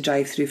to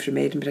drive through from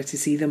Edinburgh to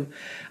see them.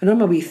 And on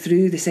my way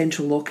through, the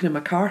central locking in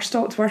my car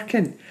stopped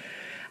working.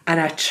 And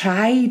I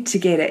tried to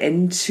get it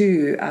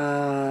into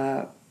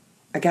a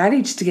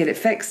garage to get it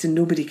fixed, and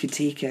nobody could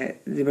take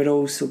it. They were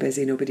all so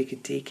busy, nobody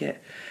could take it.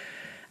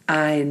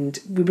 And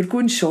we were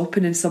going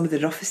shopping in some of the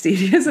roughest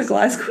areas of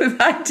Glasgow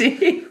that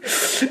day.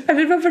 And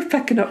I remember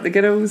picking up the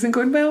girls and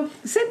going, well,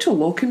 the central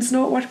locking's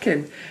not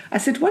working. I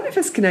said, one of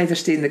us can either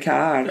stay in the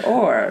car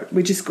or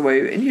we just go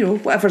out and, you know,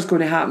 whatever's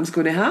going to happen's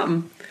going to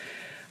happen.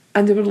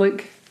 And they were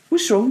like,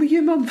 what's wrong with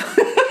you, Mum?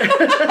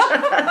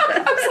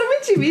 I was like,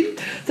 what do you mean?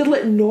 They're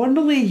like,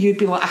 normally you'd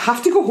be like, I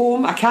have to go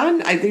home, I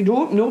can't,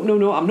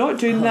 no, I'm not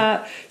doing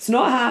that, it's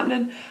not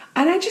happening.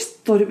 And I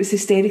just thought it was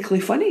hysterically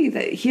funny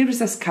that here was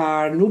this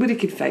car, nobody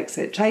could fix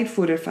it, tried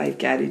 4 or 5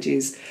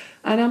 garages,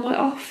 and I'm like,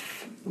 oh,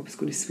 I was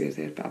going to swear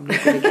there, but I'm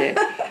not going to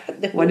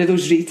get one of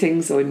those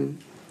ratings on,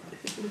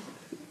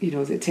 you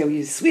know, that tell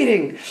you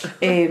swearing.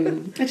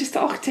 I just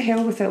thought, oh, to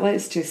hell with it,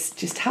 let's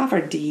just have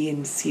our day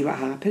and see what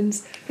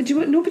happens. And do you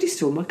know what? Nobody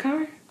stole my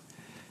car. It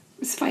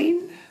was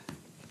fine.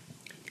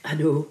 I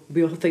know.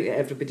 We all think that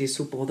everybody's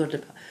so bothered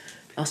about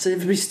us.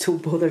 Everybody's so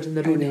bothered in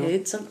their own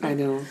heads, aren't they? I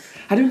know.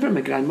 I remember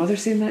my grandmother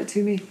saying that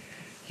to me.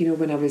 You know,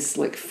 when I was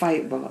like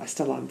 5, well, I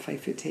still am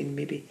 5'10",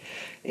 maybe.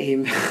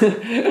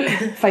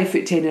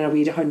 5'10", and I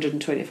weighed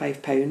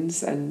 125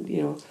 pounds. And,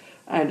 you know,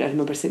 I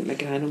remember saying to my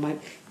gran, I'm like,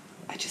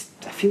 I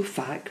feel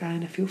fat,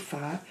 Gran, I feel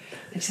fat.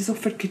 And she says, oh,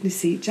 for goodness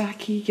sake,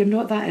 Jackie, you're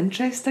not that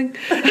interesting.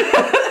 And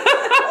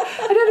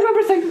I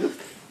remember thinking,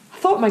 I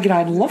thought my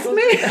Gran loved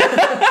me.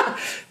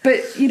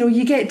 But, you know,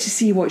 you get to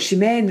see what she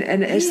meant.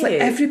 And it's like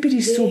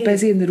everybody's so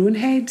busy in their own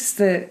heads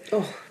that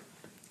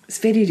it's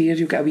very rare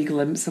you'll get a wee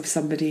glimpse of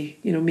somebody,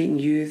 you know, making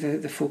you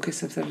the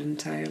focus of their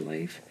entire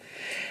life.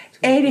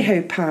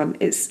 Anyhow, Pam,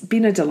 it's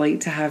been a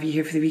delight to have you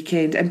here for the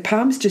weekend. And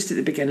Pam's just at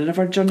the beginning of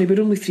our journey. We're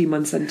only 3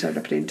 months into our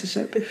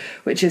apprenticeship,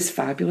 which is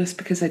fabulous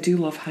because I do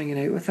love hanging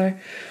out with her.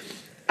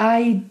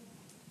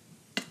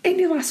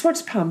 Any last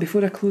words, Pam,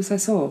 before I close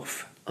this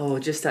off? Oh,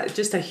 just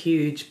a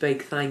huge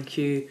big thank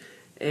you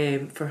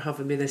for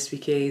having me this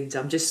weekend.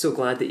 I'm just so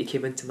glad that you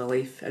came into my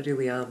life. I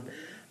really am.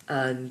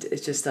 And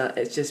it's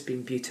just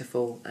been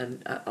beautiful,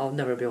 and I'll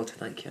never be able to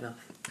thank you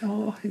enough.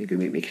 Oh, you're going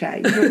to make me cry.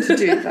 You got to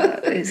do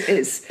that.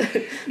 It's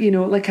you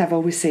know, like I've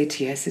always said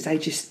to you, I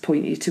just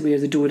point you to where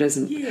the door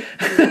isn't. Yeah.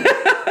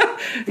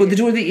 Well, the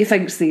door that you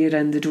think's there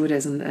and the door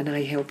isn't, and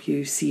I help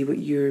you see what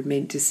you're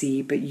meant to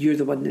see, but you're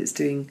the one that's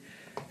doing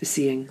the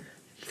seeing.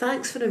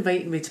 Thanks for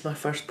inviting me to my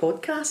first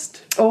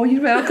podcast. Oh,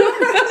 you're welcome.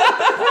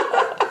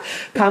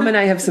 Pam and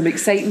I have some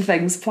exciting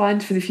things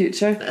planned for the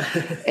future.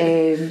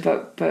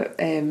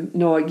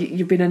 No,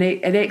 you've been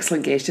an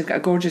excellent guest. You've got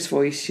a gorgeous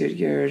voice.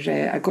 You're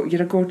a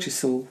gorgeous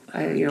soul.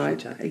 You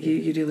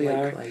really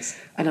Likewise.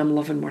 are. And I'm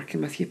loving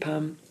working with you,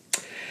 Pam.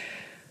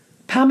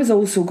 Pam is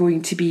also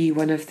going to be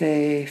one of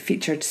the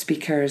featured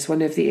speakers,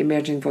 one of the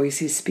Emerging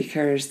Voices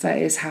speakers that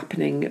is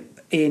happening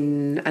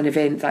in an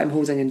event that I'm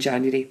holding in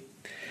January.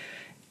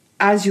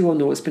 As you all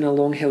know, it's been a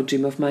long-held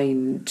dream of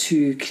mine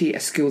to create a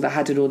school that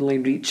had an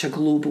online reach, a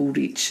global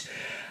reach.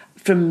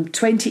 From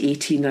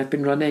 2018, I've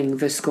been running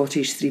the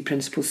Scottish 3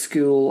 Principles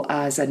School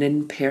as an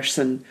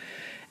in-person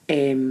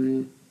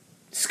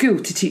school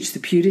to teach the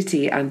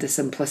purity and the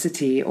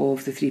simplicity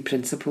of the 3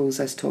 principles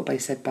as taught by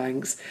Sid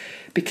Banks,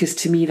 because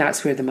to me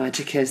that's where the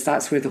magic is,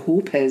 that's where the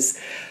hope is,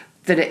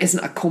 that it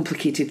isn't a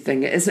complicated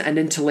thing, it isn't an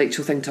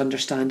intellectual thing to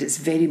understand, it's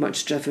very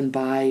much driven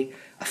by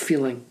a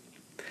feeling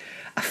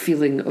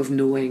of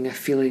knowing, a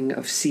feeling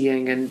of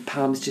seeing, and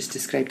Pam's just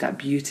described that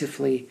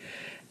beautifully,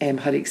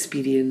 her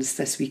experience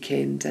this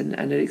weekend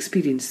and her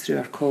experience through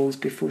our calls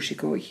before she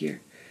got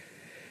here.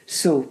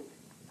 So,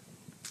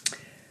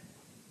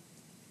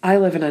 I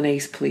live in a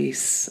nice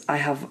place. I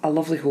have a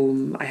lovely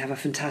home. I have a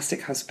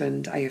fantastic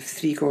husband. I have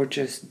 3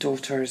 gorgeous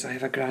daughters. I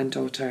have a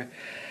granddaughter.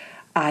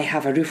 I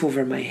have a roof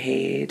over my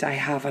head. I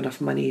have enough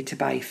money to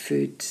buy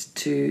food,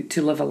 to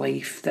live a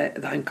life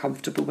that I'm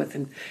comfortable with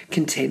and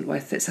content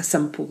with. It's a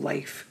simple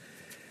life.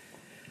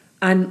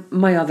 And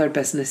my other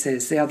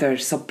businesses, the other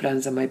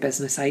sub-brands of my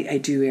business, I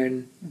do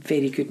earn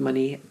very good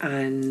money,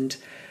 and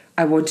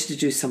I wanted to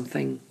do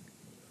something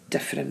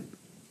different.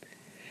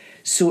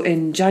 So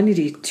in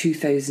January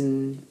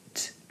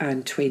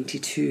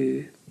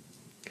 2022,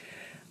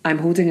 I'm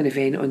holding an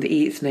event on the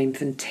 8th,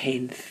 9th and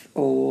 10th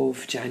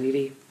of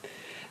January.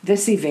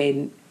 This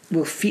event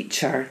will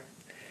feature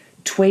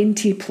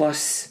 20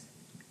 plus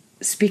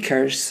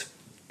speakers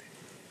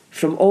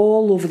from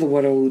all over the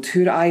world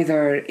who are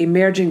either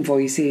emerging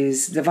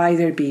voices, they've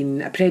either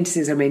been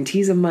apprentices or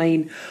mentees of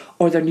mine,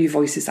 or they're new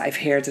voices that I've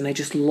heard, and I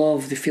just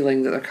love the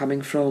feeling that they're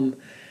coming from.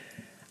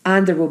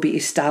 And there will be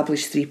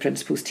established 3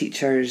 principles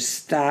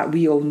teachers that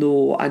we all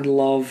know and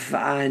love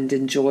and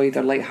enjoy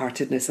their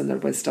lightheartedness and their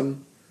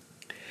wisdom.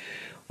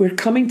 We're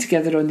coming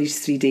together on these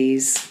 3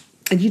 days,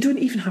 and you don't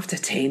even have to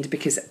attend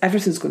because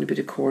everything's going to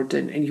be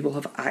recorded and you will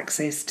have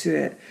access to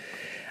it.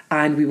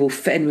 And we will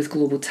fit in with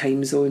global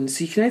time zones.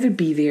 So you can either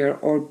be there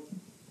or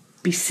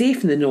be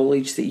safe in the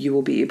knowledge that you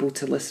will be able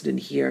to listen and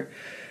hear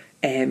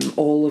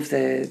all of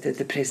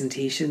the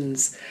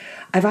presentations.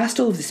 I've asked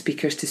all of the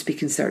speakers to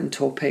speak in certain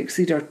topics.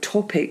 These are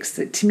topics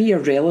that to me are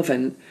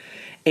relevant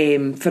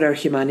for our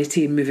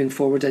humanity moving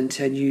forward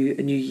into a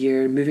new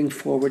year, moving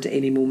forward at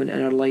any moment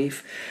in our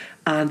life.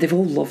 And they've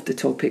all loved the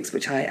topics,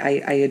 which I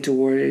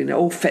adore, and it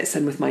all fits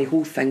in with my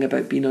whole thing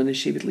about being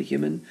unashamedly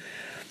human.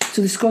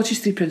 So the Scottish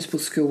 3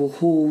 Principles School will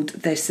hold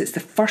this. It's the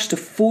first of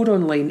 4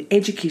 online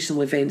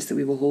educational events that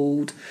we will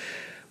hold,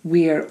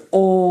 where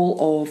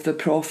all of the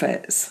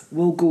profits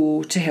will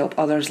go to help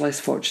others less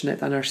fortunate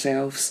than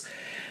ourselves.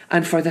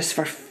 And for this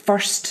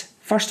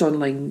first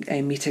online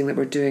meeting that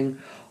we're doing,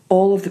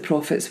 all of the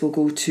profits will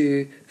go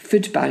to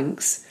food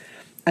banks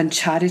and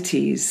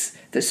charities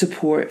that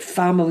support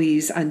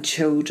families and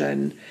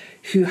children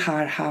who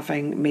are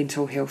having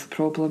mental health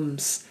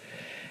problems.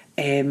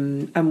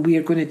 And we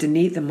are going to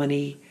donate the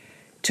money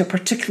to a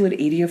particular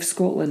area of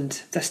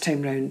Scotland this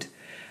time round.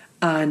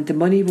 And the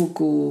money will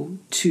go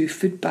to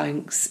food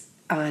banks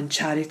and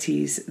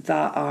charities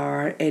that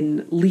are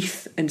in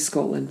Leith in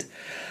Scotland.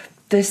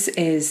 This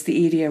is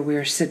the area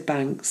where Sid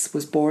Banks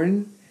was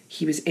born.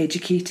 He was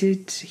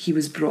educated, he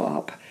was brought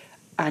up,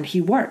 and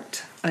he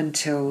worked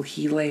until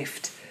he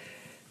left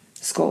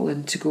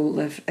Scotland to go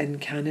live in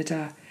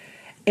Canada.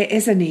 It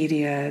is an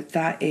area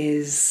that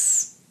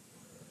is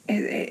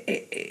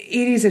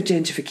areas of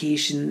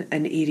gentrification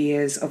and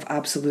areas of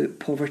absolute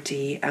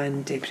poverty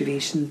and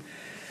deprivation.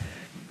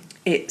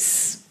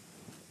 It's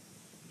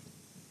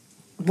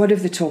one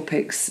of the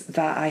topics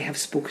that I have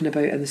spoken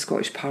about in the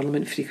Scottish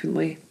Parliament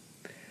frequently,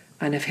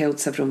 and I've held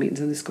several meetings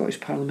in the Scottish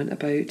Parliament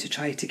about to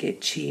try to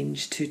get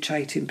change, to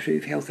try to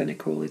improve health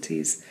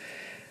inequalities,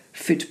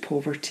 food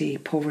poverty,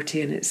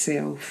 poverty in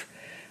itself.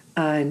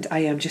 And I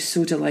am just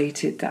so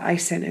delighted that I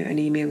sent out an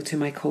email to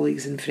my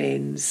colleagues and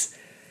friends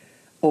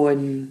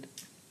on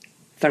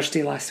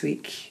Thursday last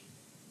week,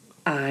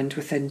 and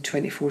within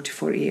 24 to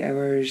 48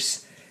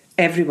 hours,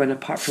 everyone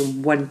apart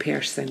from one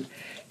person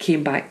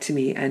came back to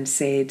me and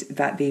said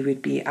that they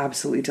would be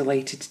absolutely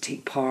delighted to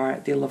take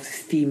part. They love the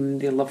theme,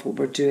 they love what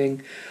we're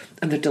doing,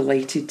 and they're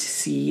delighted to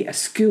see a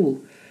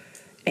school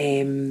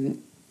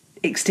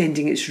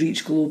extending its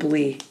reach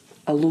globally,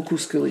 a local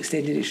school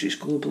extending its reach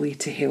globally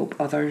to help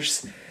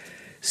others.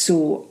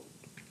 So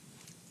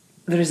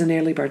there is an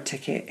early bird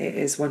ticket. It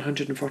is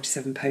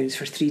 £147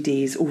 for 3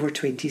 days, over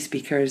 20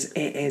 speakers.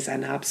 It is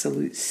an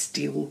absolute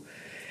steal.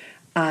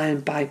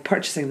 And by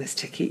purchasing this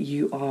ticket,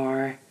 you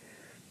are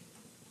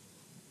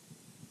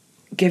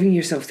giving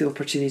yourself the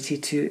opportunity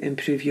to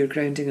improve your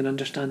grounding and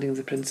understanding of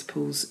the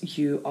principles.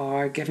 You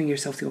are giving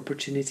yourself the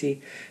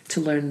opportunity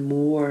to learn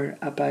more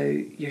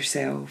about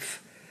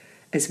yourself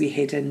as we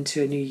head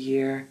into a new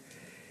year.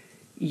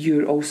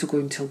 You're also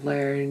going to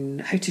learn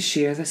how to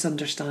share this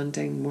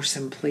understanding more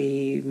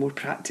simply, more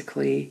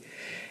practically,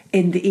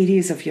 in the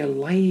areas of your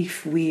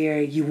life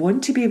where you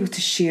want to be able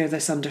to share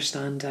this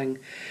understanding.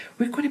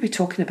 We're going to be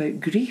talking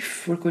about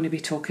grief. We're going to be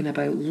talking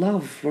about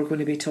love. We're going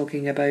to be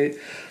talking about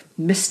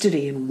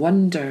mystery and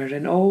wonder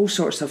and all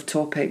sorts of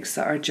topics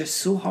that are just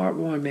so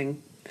heartwarming,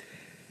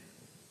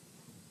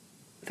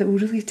 that will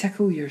really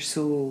tickle your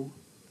soul.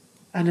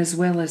 And as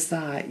well as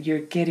that, you're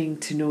getting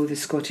to know the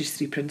Scottish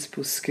 3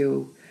 Principles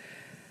School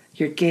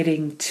You're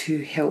getting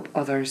to help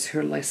others who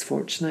are less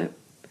fortunate.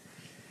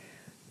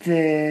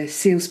 The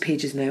sales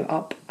page is now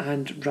up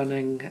and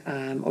running,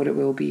 or it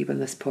will be when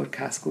this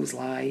podcast goes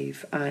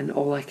live. And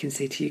all I can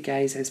say to you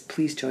guys is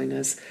please join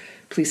us.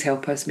 Please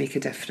help us make a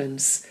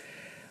difference.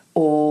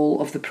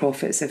 All of the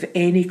profits of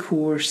any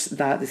course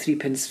that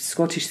the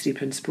Scottish Three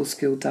Principles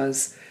School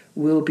does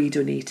will be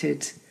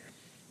donated.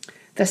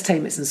 This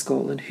time it's in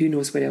Scotland. Who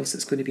knows where else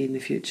it's going to be in the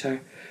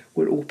future?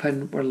 We're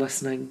open, we're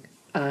listening,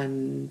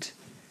 and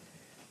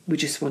we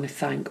just want to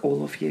thank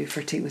all of you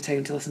for taking the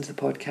time to listen to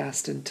the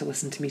podcast and to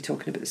listen to me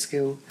talking about the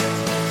school.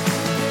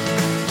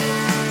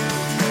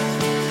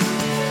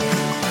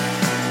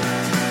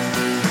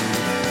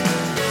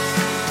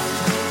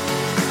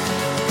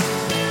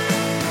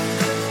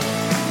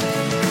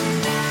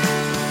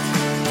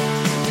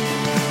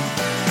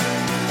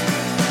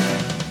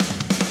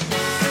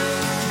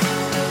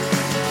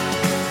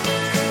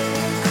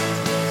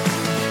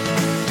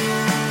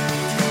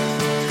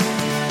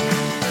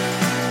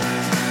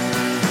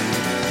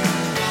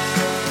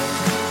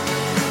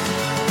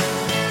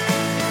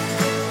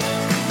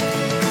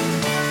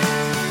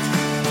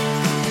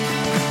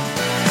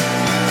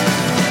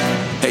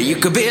 You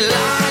could be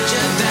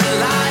larger than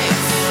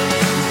life,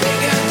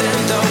 bigger than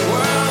the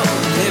world,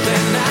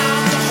 living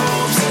out the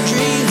hopes and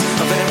dreams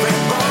of every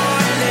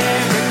boy and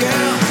every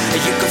girl.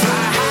 You could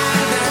fly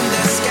higher than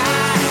the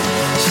sky,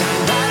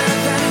 shine brighter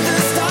than the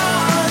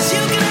stars.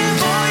 You can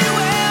have all you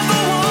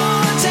ever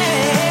hopes and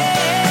dreams,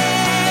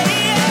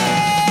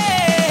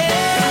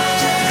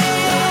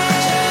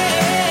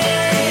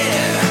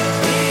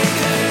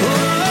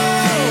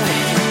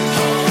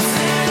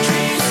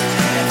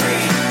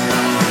 every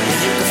boy.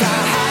 You could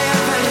fly higher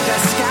than the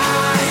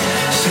sky,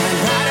 shine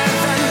brighter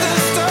than the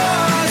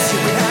stars. You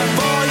could have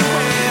all you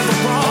ever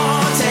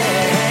wanted.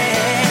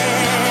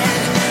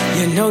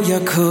 You know you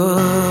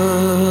could.